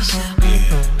candy shop.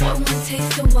 Yeah. One more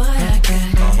taste of what I got.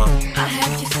 I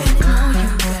have you spending all you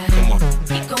got. Come on.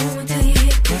 Keep going till you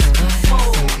hit the spot.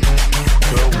 Whoa.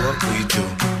 Girl, what we do.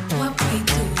 What we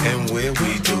do. And where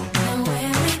we do. And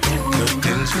where we do. Good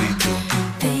things we do.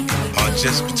 Are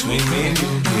just between me and you.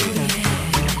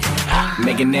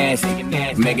 Make it nasty,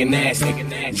 make it nasty.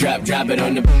 Drop it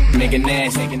on the, make it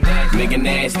nasty, make it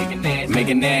nasty, make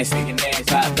it nasty.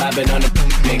 Pop it on the,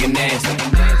 make it nasty,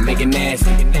 make it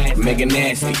nasty, make it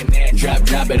nasty.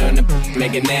 Drop it on the,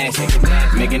 make it nasty,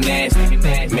 make it nasty,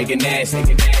 make it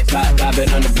nasty. Pop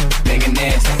it on the, make it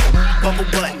nasty. Bubble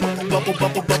butt, bubble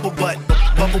bubble bubble butt,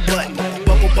 bubble butt,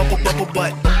 bubble bubble bubble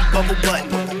butt, bubble butt,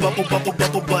 bubble bubble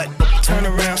bubble butt. Turn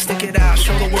around, stick it out,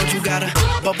 show the world you got a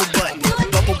bubble butt,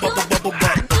 bubble bubble bubble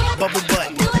butt, bubble butt,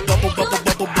 bubble bubble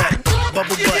bubble butt,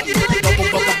 bubble butt, bubble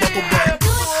bubble bubble butt.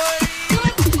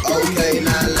 Okay,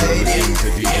 now ladies,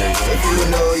 if you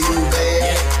know you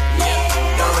bad,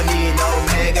 don't need no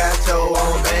man, got your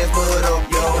own bands, put up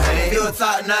your hand. You a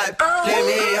top knot, let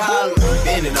me hear you holler.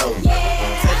 Bend it over,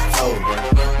 touch your toe,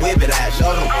 whip it out,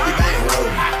 show them you bang roll.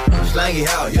 Slang it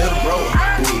out, you're the bro.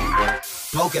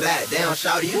 Poke it out, down,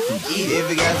 shout you can eat it. If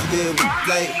you got some good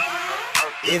play,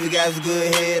 if you got some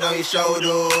good head on your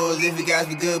shoulders, if you got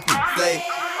some good play,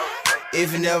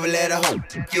 if you never let a hoe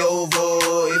you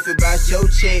over, if you bout your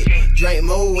check, drink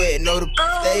more wet, know the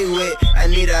stay wet. I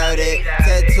need all that,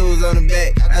 tattoos on the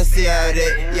back, I see all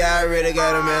that. Yeah, I already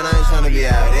got a man, I ain't tryna be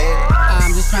out there.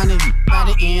 I'm just tryna hit by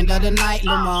the end of the night.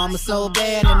 Lil' mama so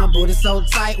bad and my booty so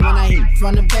tight. When I hit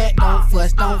from the back, don't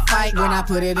fuss, don't fight. When I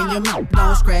put it in your mouth,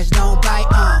 don't scratch, don't bite.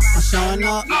 I'm showing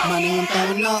up, money I'm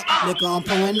throwing up, liquor I'm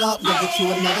pouring up. Go get you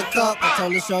another cup. I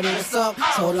told her shorty what's up,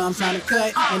 told her I'm tryna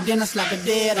cut, and then I slap her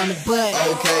dead on the butt.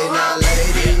 Okay, now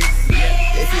ladies,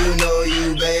 if you know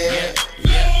you bad,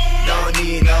 don't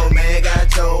need no man,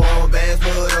 got your own bands,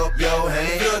 put up your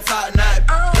hand. You a top knot,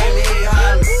 let me hear you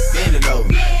holler. Bend it over,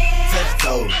 touch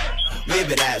your toe, whip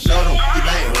it out, show them you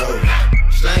bang roll.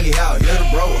 Slang it out, you're the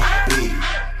bro.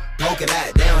 Poke it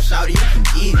out, down, shout it, you can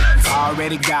eat it.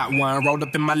 Already got one rolled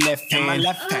up in my left hand.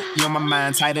 You on my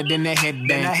mind tighter than the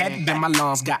headband. Then my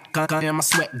lungs got gun in my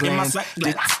sweat glands.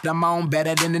 I'm on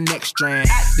better than the next strand.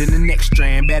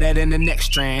 Better than the next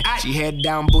strand. She head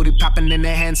down, booty popping in the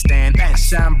handstand. I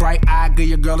shine bright, I give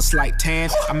your girl a slight tan.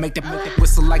 I make that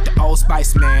whistle like the Old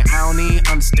Spice man. I don't even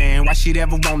understand why she'd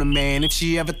ever want a man. If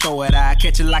she ever throw it, I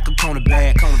catch it like a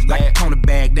cornerback. Like a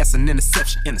cornerback, that's an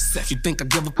interception. You think I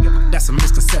give a that's a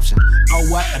misconception. Oh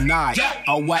what a night,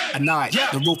 oh what a night.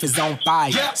 The roof is on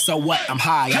fire, so what I'm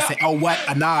high. I say oh what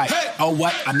a night, oh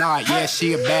what a night. Yeah,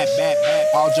 she a bad,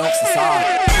 all jokes aside.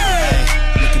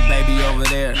 Hey, look at baby over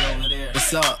there.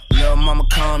 What's up? Little mama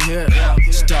come here.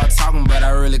 She started talking but I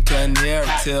really couldn't hear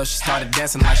her till she started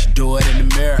dancing like she do it in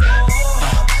the mirror.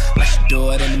 Like she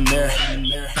do it in the mirror.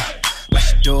 Like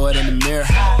she do it in the mirror.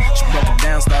 She broke it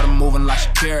down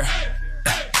care.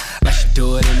 Like she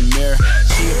do it in the mirror.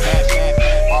 She a bad, bad,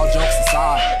 bad, all jokes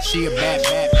aside. She a bad,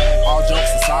 bad, bad, all jokes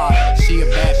aside. She a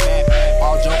bad, bad, bad,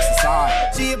 all jokes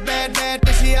aside. She a bad, bad,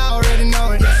 but she already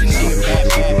know it. She a bad,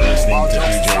 bad, bad, all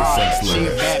jokes aside. She a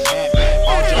bad, bad, bad,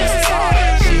 all jokes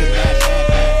aside. She a bad, bad,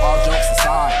 bad, all jokes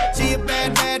aside. She a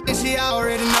bad, bad, and she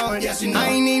already know it. I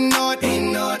ain't even know it,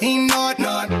 ain't know it, ain't know it,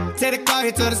 know it. Take the car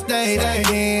here to the stage,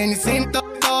 then you seen the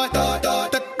thought,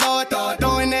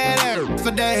 throwing that air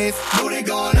for days. Booty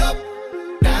going up,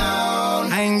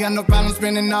 down. I ain't got no problem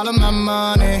spending all of my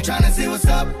money. Tryna see what's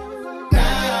up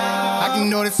now. I can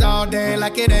do this all day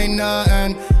like it ain't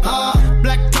nothing.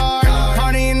 Black car,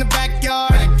 party in the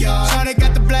backyard. Shawty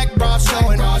got the black bra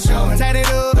showing. Tatted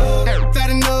up, fat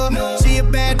enough. She a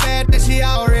bad, bad, that she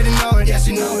already know it. Yeah,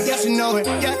 she know it. Yeah, she know it.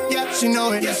 Yeah, she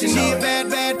know it. She a bad,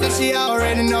 bad, that she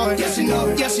already know it. Yeah, she know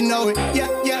it. Yeah, she know it.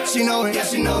 Yeah, she know it. Yeah,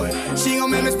 she know it. She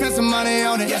gon' make me spend some money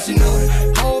on it. Yeah, she know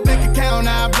it. Whole bank account,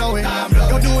 I blow it.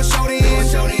 Go do a show in,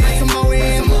 some more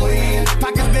in.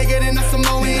 Pockets bigger than a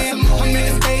Samoan. I'm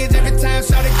in the stage every time,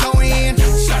 shout it go in.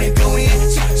 Shout it go in,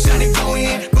 shout it go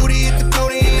in. Booty hit the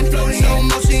float in, slow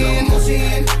motion.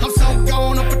 I'm so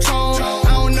gone on Patron.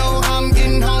 I don't know how I'm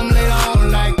getting home later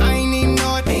on. Like I ain't even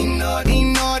know it, ain't know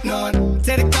it.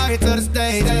 Take the car here to the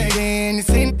stage, then you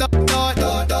seen the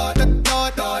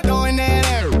thought, throwing that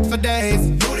air for days.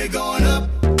 Booty going up,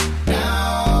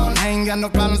 down. I ain't got no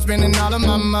problem spending all of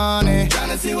my money.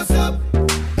 Tryna see what's up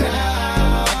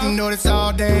now. I can do this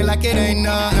all day like it ain't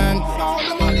nothing. All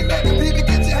the money making people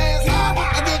get your hands high.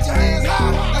 I get your hands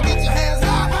high. I get your hands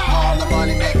high. All the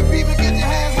money making people get your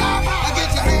hands high. I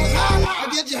get your hands high. I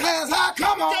get your hands high.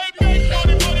 Come on.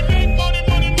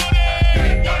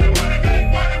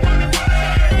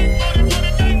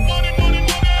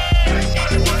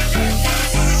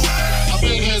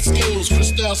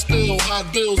 Crystal spill,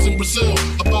 hot bills in Brazil.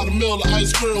 About a mill of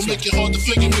ice grill, make it hard to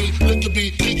figure me. Liquor be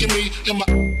kicking me in my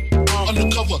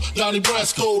undercover. Donnie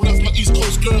Brasco left my East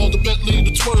Coast girl, the Bentley,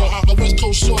 the twirl. My West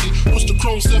Coast shorty, push the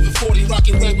chrome 740,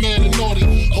 rockin' red man and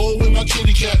naughty. Oh, with my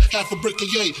kitty cat, half a brick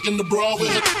of yay in the bra with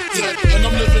her tat. And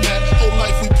I'm living that whole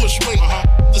life we push weight.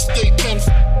 The state pen,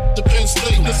 the Penn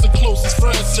State, listen close as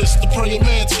Francis, the praying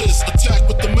mantis. Attack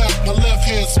with the Mac, my left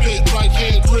hand spit, right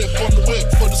hand grip on the whip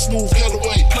for the smooth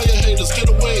getaway. Player haters, get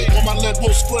away, or my lead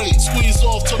will spray. Squeeze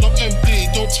off till I'm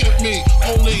empty, don't tempt me.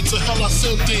 Only to hell I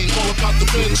send thee, all about the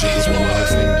Benjis. You're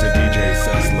listening to DJ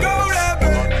Senseless.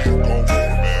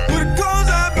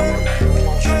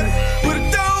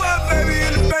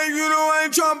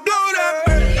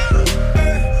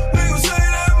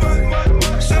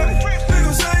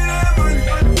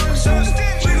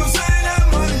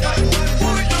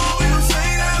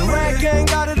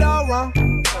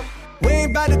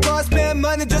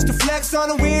 Just to flex on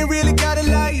it, we ain't really gotta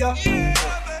lie, yo.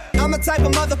 I'm the type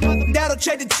of motherfucker that'll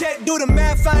check the check, do the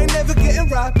math, I ain't never getting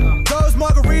robbed. Those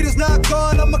margaritas not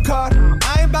going on my card.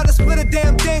 I ain't about to split a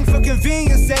damn thing for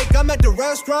convenience sake. I'm at the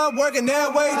restaurant working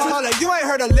that way. Hold up, you ain't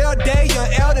heard of Lil Day,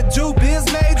 young L, the Jew biz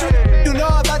major. You know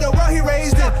about the world he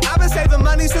raised in. I've been saving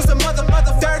money since a mother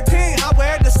 13. I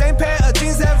wear the same pair of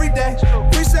jeans every day.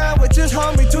 Free sandwiches,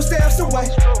 homie, 2 steps away.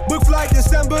 Book flight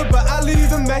December, but I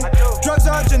leave in May. Drugs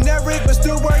are generic, but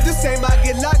still work the same. I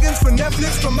get logins for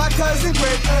Netflix from my cousin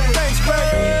Greg. Thanks,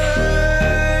 Greg.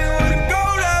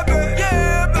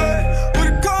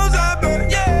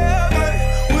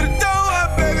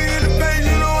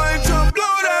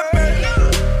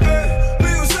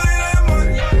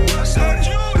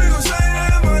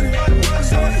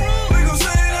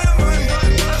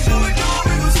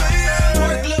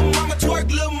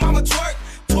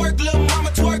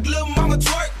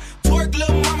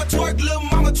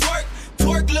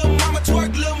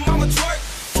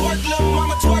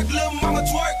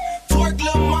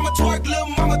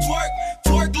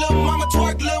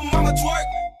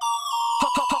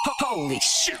 Holy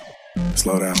shit.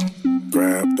 Slow down,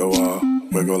 grab the wall,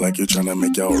 wiggle like you're trying to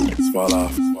make your fall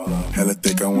off. Hella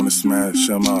thick, I wanna smash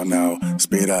them all now.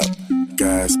 Speed up,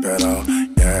 gas pedal,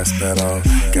 gas pedal,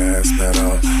 gas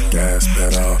pedal, gas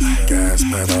pedal, gas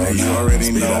pedal. Hey, you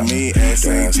already know me,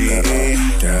 S-A-G-E.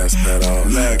 Gas pedal,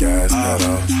 gas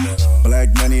pedal.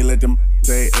 Black money, let them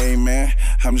say amen.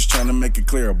 I'm just trying to make it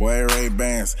clear, boy,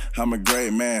 Ray-Bans. I'm a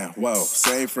great man, whoa,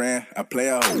 say friend. I play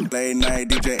a whole late night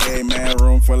DJ, amen.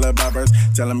 Room full of boppers,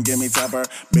 tell them give me topper.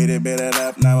 Beat it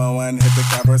up, 911, hit the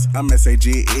coppers. I'm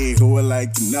S-A-G-E, who would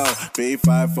like to know?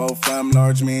 B545,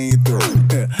 large, me and you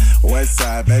through. West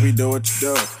side, baby, do what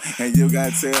you do. And you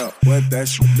got tell what that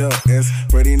shit do. It's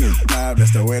pretty new, nah,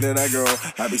 that's the way that I grow.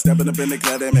 I be stepping up in the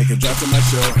club, they make it drop to my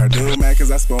show. I do mad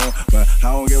cause I spoon, but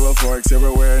I don't give a fork,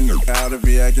 silverware, new out of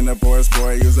V, acting the poorest boy.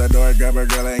 door, use that door, grab her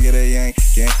girl and get a yank.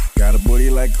 Yeah, got a booty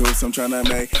like Coops, I'm tryna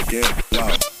make it.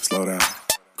 Wow, slow down,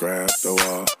 grab the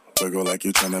wall, wiggle like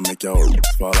you tryna make your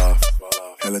fall off.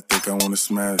 Hella thick, I wanna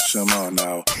smash them all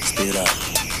now. Speed up,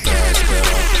 gas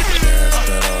pedal, gas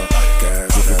pedal,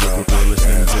 gas pedal. You're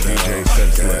listening to DJ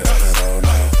Senseless. Gas pedal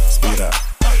now. Speed up,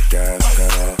 gas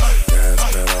pedal,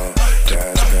 gas pedal,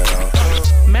 gas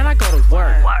pedal. Man, I go to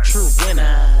work, true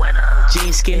winner.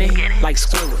 Jeans skinny, like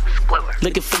Squidward.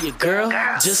 Looking for your girl,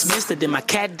 just missed it. Then my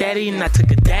cat daddy and I took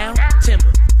her down.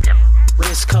 Timber,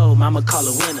 wrist cold, mama call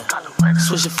her winner.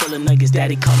 Swisher full of nuggets,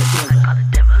 daddy call it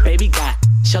dinner. Baby got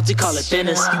Shelty call it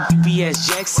thinners. UPS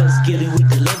Jackson's gilly we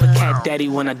deliver. Cat daddy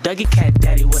when I dug it, cat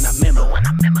daddy when I remember.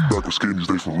 Back with skinnies,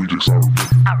 they for rejects, I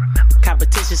remember.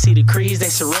 Competition see the crease, they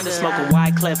surrender. Smoke a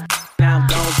wide clef, now I'm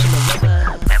gone to the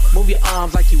river. Move your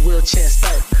arms like you wheelchair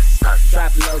stuck.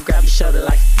 Drop low, grab your shoulder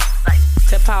like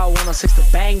Tip Power 106 to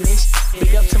bang this.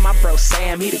 Big up to my bro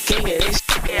Sam, he the king of this.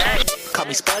 Call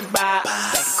me SpongeBob,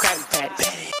 like a Krabby Patty.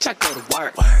 I go to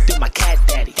work, do my cat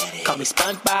daddy. Call me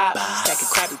SpongeBob, like a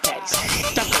Krabby Patties.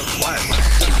 I go to work,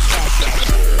 do my cat daddy.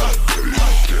 I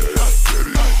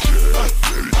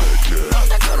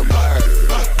go to work.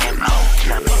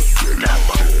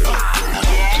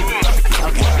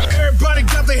 Everybody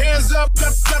got their hands up,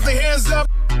 got their hands up,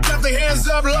 got their hands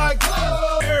up like.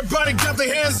 Everybody got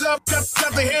their hands up,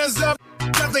 got their hands up,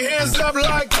 got their hands up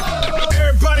like.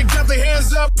 Everybody got their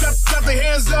hands up, got their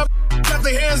hands up, got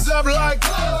their hands up like.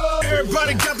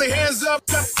 Everybody got their hands up,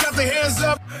 got their hands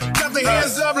up, got their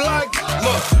hands up like.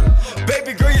 Look,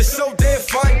 baby girl, you're so damn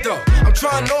fine though. I'm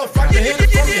trying to know if I can hit it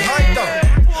from behind though.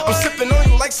 I'm sipping on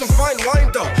you like some fine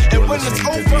wine though. And when it's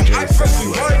over, I press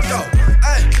rewind though.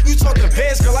 Ay, you talking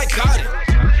bands, girl, I got it.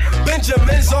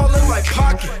 Benjamin's all in my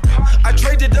pocket. I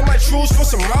traded in my trues for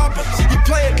some robbers. You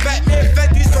playing Batman,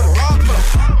 Fetty's gonna rob her.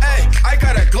 Ay, I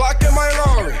got a Glock in my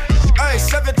Rari. Ay,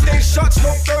 17 shots,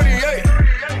 no 38.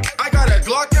 I got a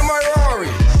Glock in my Rari.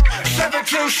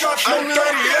 17 shots, no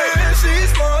 38.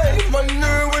 She's mine,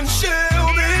 wonder when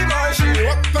she'll be mine. She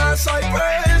walk past like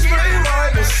praise,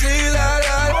 remind me. See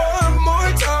that one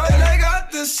more time. And I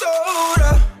got this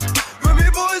soda. Remy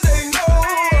boys, they know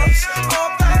us. All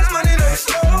fast money, they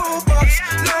slow bucks.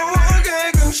 No one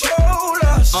can control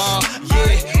us.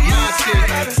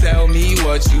 Tell me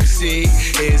what you see.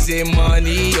 Is it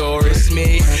money or it's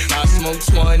me? I smoke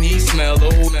 20, smell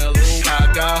old.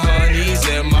 I got honeys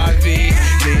in my V.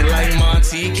 They like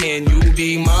Monty, can you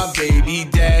be my baby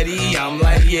daddy? I'm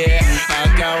like, yeah.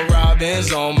 I got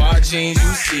robins on my jeans.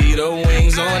 You see the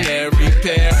wings on every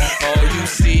pair. All you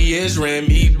see is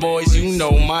Remy boys. You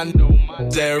know my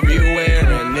everywhere.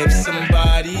 And if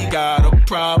somebody got a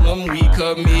problem, we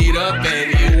could meet up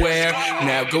anywhere.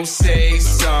 Now go say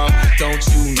some. Don't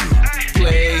you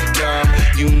play dumb?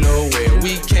 You know where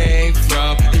we came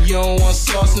from. And you don't want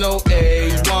sauce, no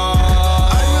A1.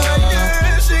 I'm like,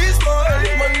 yeah, she's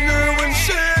mine. Wonder when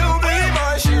she'll be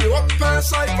mine. She walk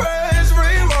past like praise,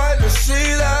 remind me. See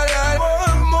that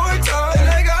one more time. And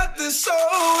I got this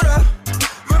soda.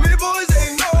 Remy boys,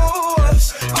 they know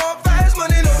us. All fast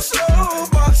money, no slow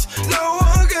bucks. No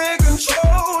one can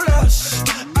control us.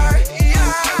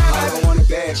 I don't want a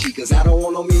bad chick, cause I don't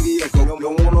want no mediocre. Don't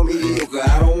want no mediocre.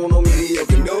 I don't want no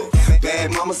mediocre. No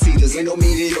bad mama cedars, ain't no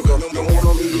mediocre. Don't want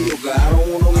no mediocre. I don't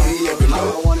want no mediocre. No, I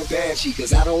don't want a bad chick,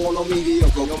 cause I don't want no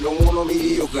mediocre. Don't want no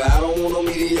mediocre. I don't want no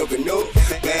mediocre. No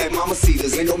bad mama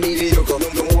cedars, ain't no mediocre.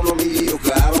 Don't want no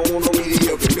mediocre. I don't want no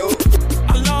mediocre. No.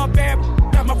 I love bad,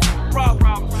 that's my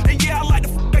problem. And yeah, I like the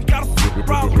that got a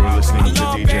problem. You're listening to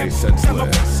DJ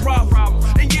Senseless.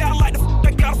 And yeah, I like the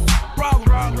that got a problem.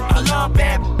 I love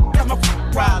bad, that's my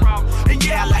problem. And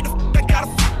yeah, I like the that got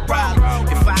a problem.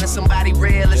 If finding somebody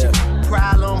real is your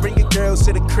problem, bring your girls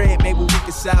to the crib, maybe we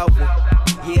can solve it.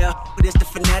 Yeah, but it's the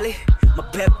finale. My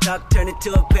pep talk turned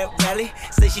into a pep rally.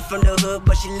 Say she from the hood,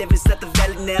 but she live inside the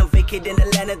valley now. Vacate in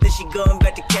Atlanta, then she going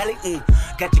back to Cali.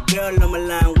 Got your girl on my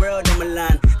line, world on my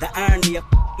line. The irony of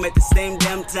at the same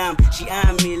damn time. She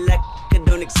eyeing me like it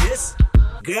don't exist.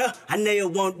 Girl, I know you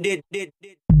want it.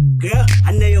 Girl,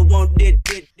 I know you want it.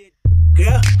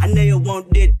 Girl, I know you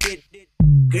want it.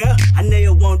 Girl, I know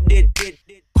you want it. Wait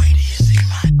till you see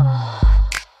my.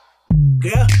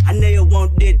 Girl, I know you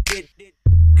want it.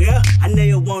 Girl, I know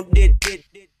you want it.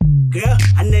 Girl,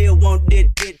 I know you want it.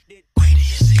 Wait till you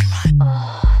see my.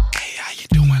 Hey, how you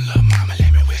doing, little mama?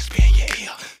 Let me whisper in your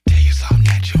ear. Tell you something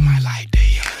that you might like,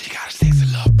 dear. You got a sexy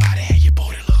little body and your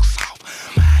booty looks soft.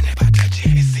 Mind if I touch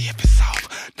it and see if it's soft?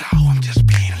 No, I'm just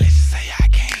playing unless you say I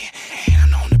can. And I'm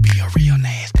known to be a real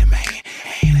nasty man.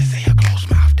 And they say a closed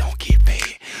mouth don't get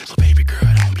fed. So baby girl,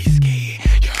 don't be scared.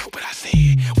 You heard what I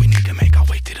said. We need to make our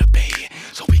way to the bed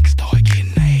so we can start getting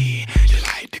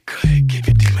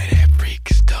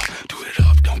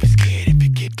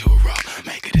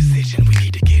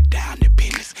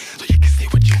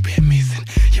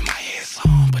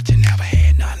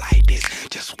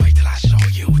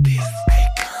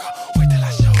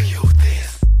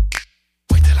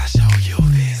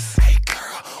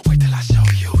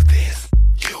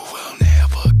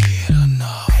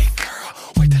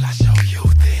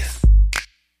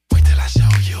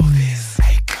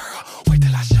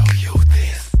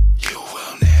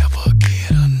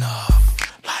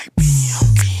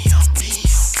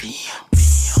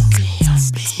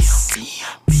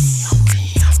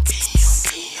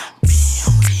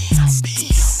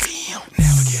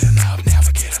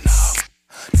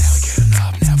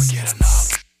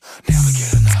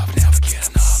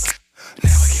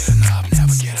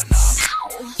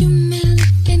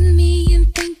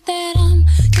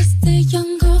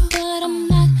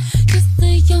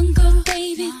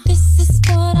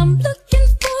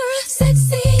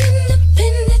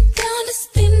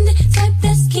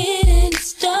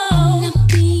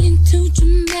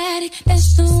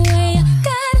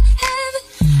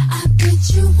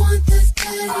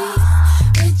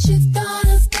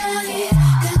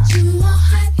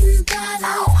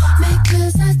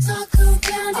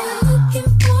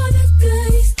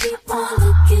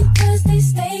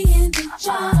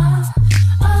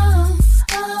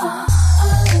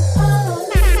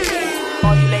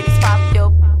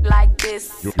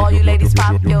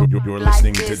ladies pop yo You're like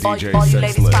listening this. to DJ All you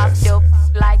ladies pop Senseless.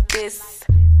 yo like this.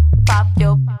 Pop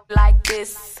yo like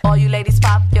this. All you ladies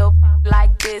pop yo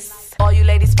like this. All you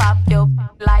ladies pop yo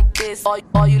like this.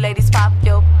 All you ladies pop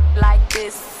yo like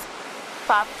this.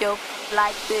 Pop yo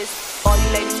like this. All you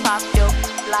ladies pop yo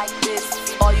like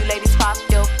this. All you ladies pop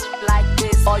yo like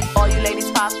this. All you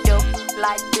ladies pop yo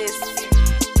like this.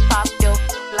 Pop yo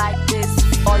like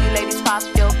this. All you ladies pop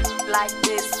yo like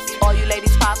this. All you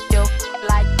ladies pop yo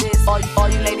like this. All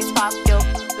you ladies pop yo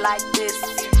like this.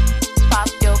 Pop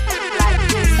yo like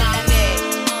this. My neck,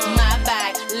 my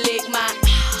back, lick my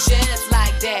just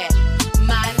like that.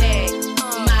 My neck,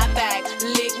 my back,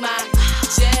 lick my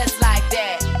just like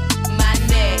that. My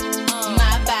neck,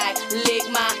 my back, lick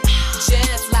my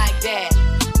just like that.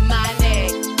 My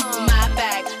neck, my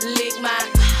back, lick my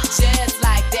just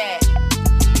like that.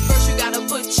 First you gotta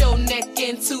put your neck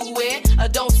into it.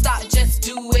 Don't stop, just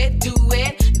do it, do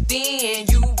it. Then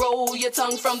you roll your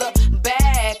tongue from the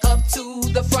back up to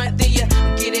the front. Then you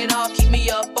get it all, keep me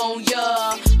up on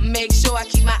ya. Make sure I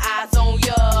keep my eyes on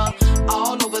ya.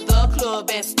 All over the club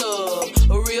and stuff.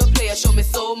 A real player show me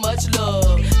so much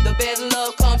love. The best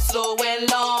love comes slow and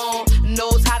long.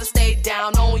 Knows how to stay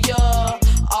down on ya.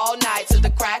 All night till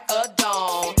the crack of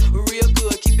dawn. Real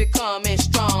good, keep it coming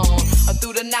strong.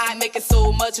 Through the night making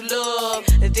so much love.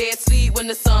 Dead sleep when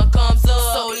the sun comes up.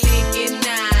 So lick it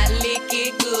now, lick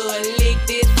it good. Lick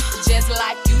this just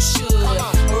like you should.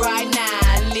 Right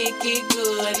now, lick it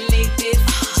good. Lick this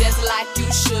just like you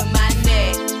should. My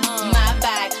neck, my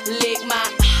back, lick my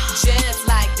just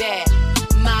like that.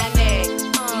 My neck,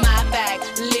 my back,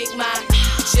 lick my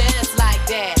just like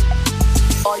that.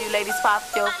 All you ladies pop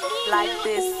yo like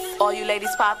this. All you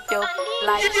ladies pop yo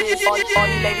like this. All you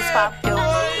ladies pop yo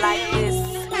like this.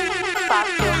 Pop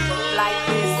yo like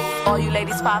this. All you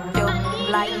ladies pop yo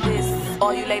like this.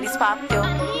 All you ladies pop yo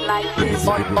like this.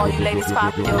 All you ladies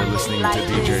pop yo You're listening like to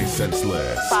DJ this.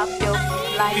 Senseless. Pop yo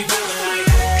like this.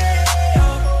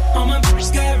 All my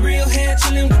bitches got real hair,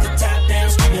 chillin' with the top down,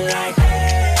 screaming like,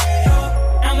 hey,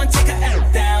 oh. I'ma take her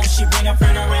out down, she bring her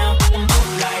friend around, and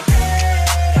move like, hey,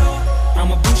 oh.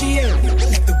 I'm a bougie,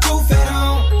 let the roof at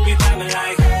home, we vibing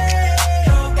like, hey,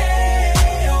 oh, hey,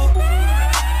 oh.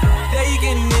 They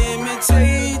can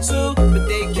imitate you, but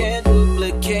they can't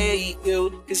duplicate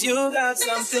you, cause you got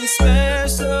something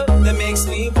special that makes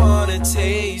me wanna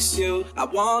taste you. I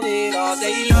want it all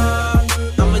day long,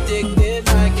 I'm addicted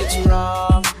like it's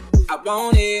wrong. I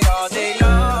want it all day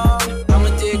long. I'm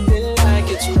addicted like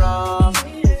it's wrong.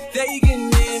 They can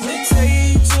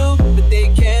imitate you, but they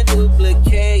can't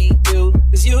duplicate you.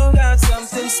 Cause you got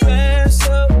something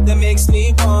special that makes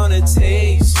me wanna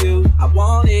taste you. I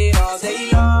want it all day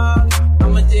long.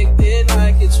 I'm addicted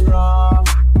like it's wrong.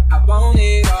 I want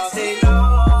it all day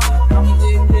long. I'm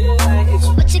addicted like it's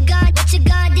wrong. What you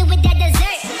gonna do with that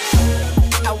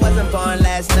dessert? I wasn't born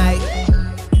last night.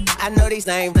 I know these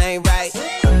names ain't right.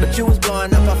 But you was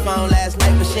blowing up her phone last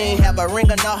night, but she ain't have a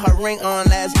ring or not her ring on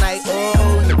last night.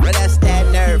 Ooh, but that's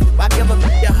that nerve. Why give a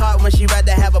bitch your heart when she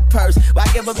rather have a purse? Why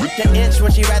give a bitch an inch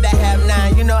when she rather have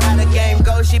 9? You know how the game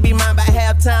goes, she be mine by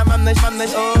halftime. I'm the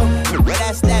ooh, but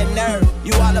that's that nerve.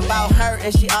 You all about her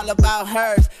and she all about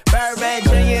hers. Birdman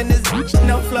Jr. and this bitch,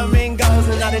 no flamingos,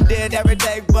 and I done did every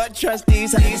day but trust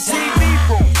these. See me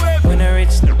when I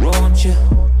reach the want you,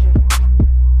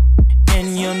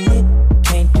 and your knit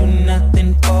can't do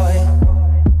nothing for you.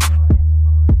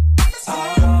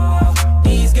 Oh,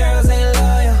 these girls ain't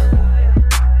loyal.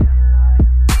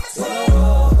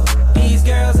 Whoa, these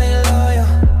girls ain't loyal.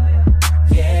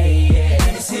 Yeah, yeah.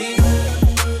 Let me see.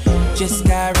 Just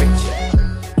got rich,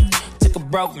 took a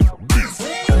broken.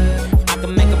 I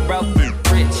can make a broke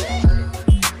rich,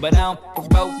 but I don't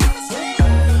broke.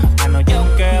 I know your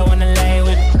girl wanna lay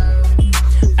with me.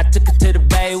 I took her to the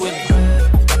bay with me.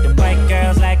 White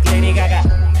girls like Lady Gaga,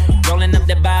 rolling up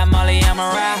that by Molly, I'm a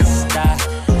Rasta.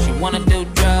 She wanna do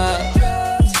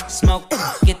drugs, smoke,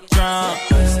 get drunk.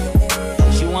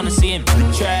 She wanna see him in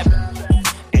the trap,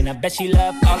 and I bet she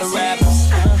love all the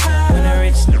rappers. When I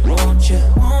reach the want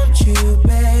you,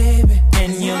 baby,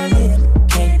 and your lip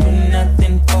can't do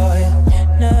nothing for you,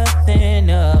 nothing,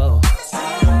 no.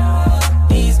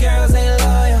 These girls ain't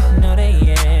loyal, no they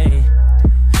ain't.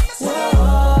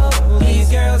 Whoa, these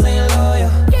girls ain't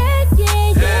loyal.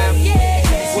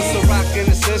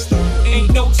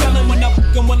 Ain't no telling when I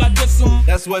fuck 'em when I diss 'em.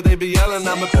 That's what they be yelling,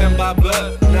 I'm a pimp by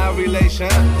blood, not relation.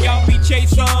 Y'all be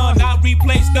chased on, I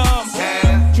replace them.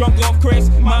 Drunk off Chris,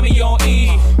 mommy on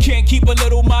E. Can't keep a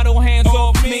little model hands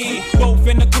off me. Both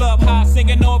in the club, high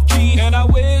singing off key. And I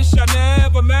wish I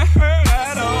never met her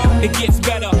at all. It gets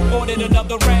better, ordered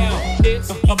another round. It's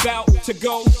about to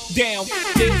go down.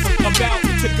 It's about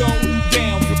to go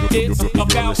down. It's about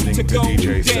to go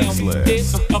down.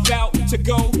 It's about to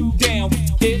go down.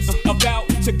 It's about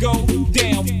to go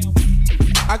down.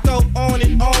 I go on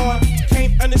and on,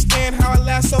 can't understand how I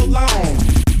last so long.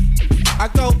 I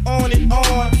go on and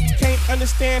on, can't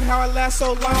understand how I last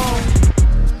so long.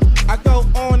 I go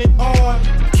on and on,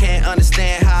 can't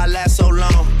understand how I last so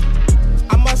long.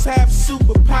 I must have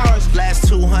superpowers. Last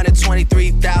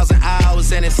 223,000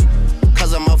 hours, and it's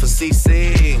cause I'm off of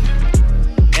CC,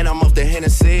 and I'm off the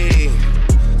Hennessy.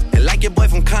 And like your boy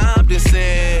from Compton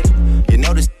said, you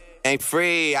know this ain't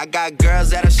free. I got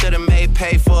girls that I should've made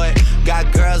pay for it.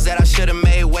 Got girls that I should've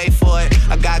made wait for it.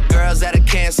 I got girls that'll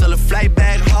cancel a flight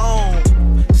back home,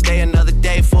 stay another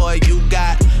day for it. You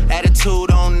got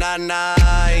attitude on nana,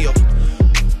 yo,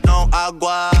 on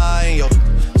agua, and yo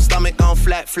stomach on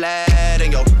flat,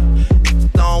 and yo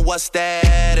on what's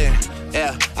that, and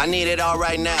yeah, I need it all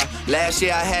right now. Last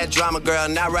year I had drama, girl,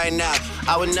 not right now.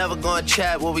 I would never go and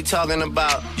chat what we talking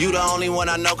about. You the only one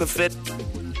I know can fit.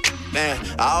 Man,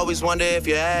 I always wonder if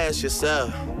you ask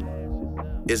yourself,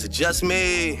 is it just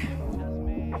me?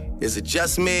 Is it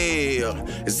just me? Or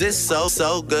is this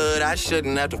so good I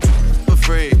shouldn't have to for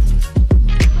free?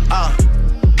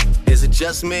 Is it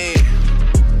just me?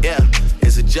 Yeah,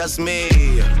 is it just me?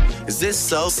 Is this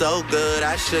so good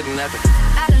I shouldn't have to?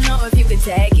 I don't know if you could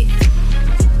take it.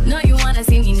 No, you wanna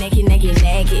see me naked.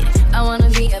 I wanna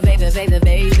be a baby.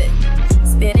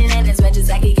 Spinning in as much as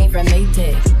I can came from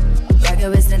Maytag. Rocket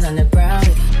whistle on the brown.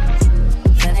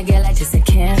 When I get like this, I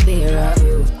can't be around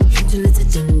you. Put your little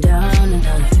dim down a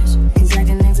notch. Cause I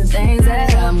can name some things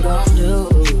that I'm gon' do.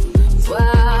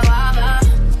 Wow, thoughts.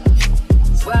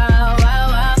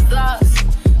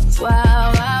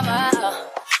 Wow.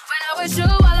 When I'm with you,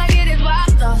 all I get is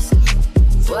wild thoughts.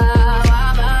 Wow,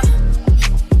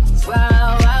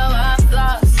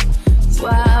 thoughts.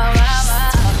 Wow.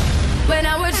 When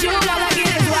I'm with you, all I get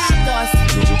is wild thoughts.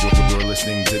 You're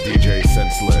listening to DJ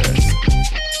Senseless.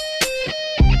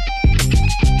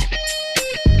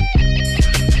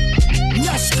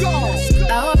 Let's go.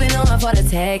 I hope you know I'm for the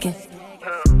taking.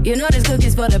 You know this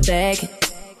cookie's for the bag.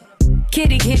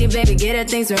 Kitty, baby, get her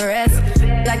things to rest.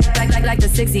 Like the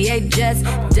 68 Jets.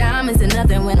 Diamonds are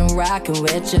nothing when I'm rocking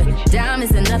with you.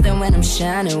 Diamonds are nothing when I'm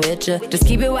shining with you. Just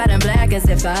keep it white and black as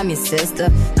if I'm your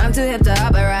sister. I'm too hip to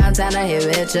hop around, time to hit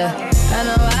with you. I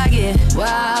know I get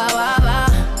wow,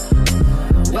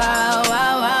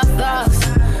 thoughts.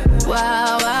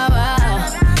 Wow.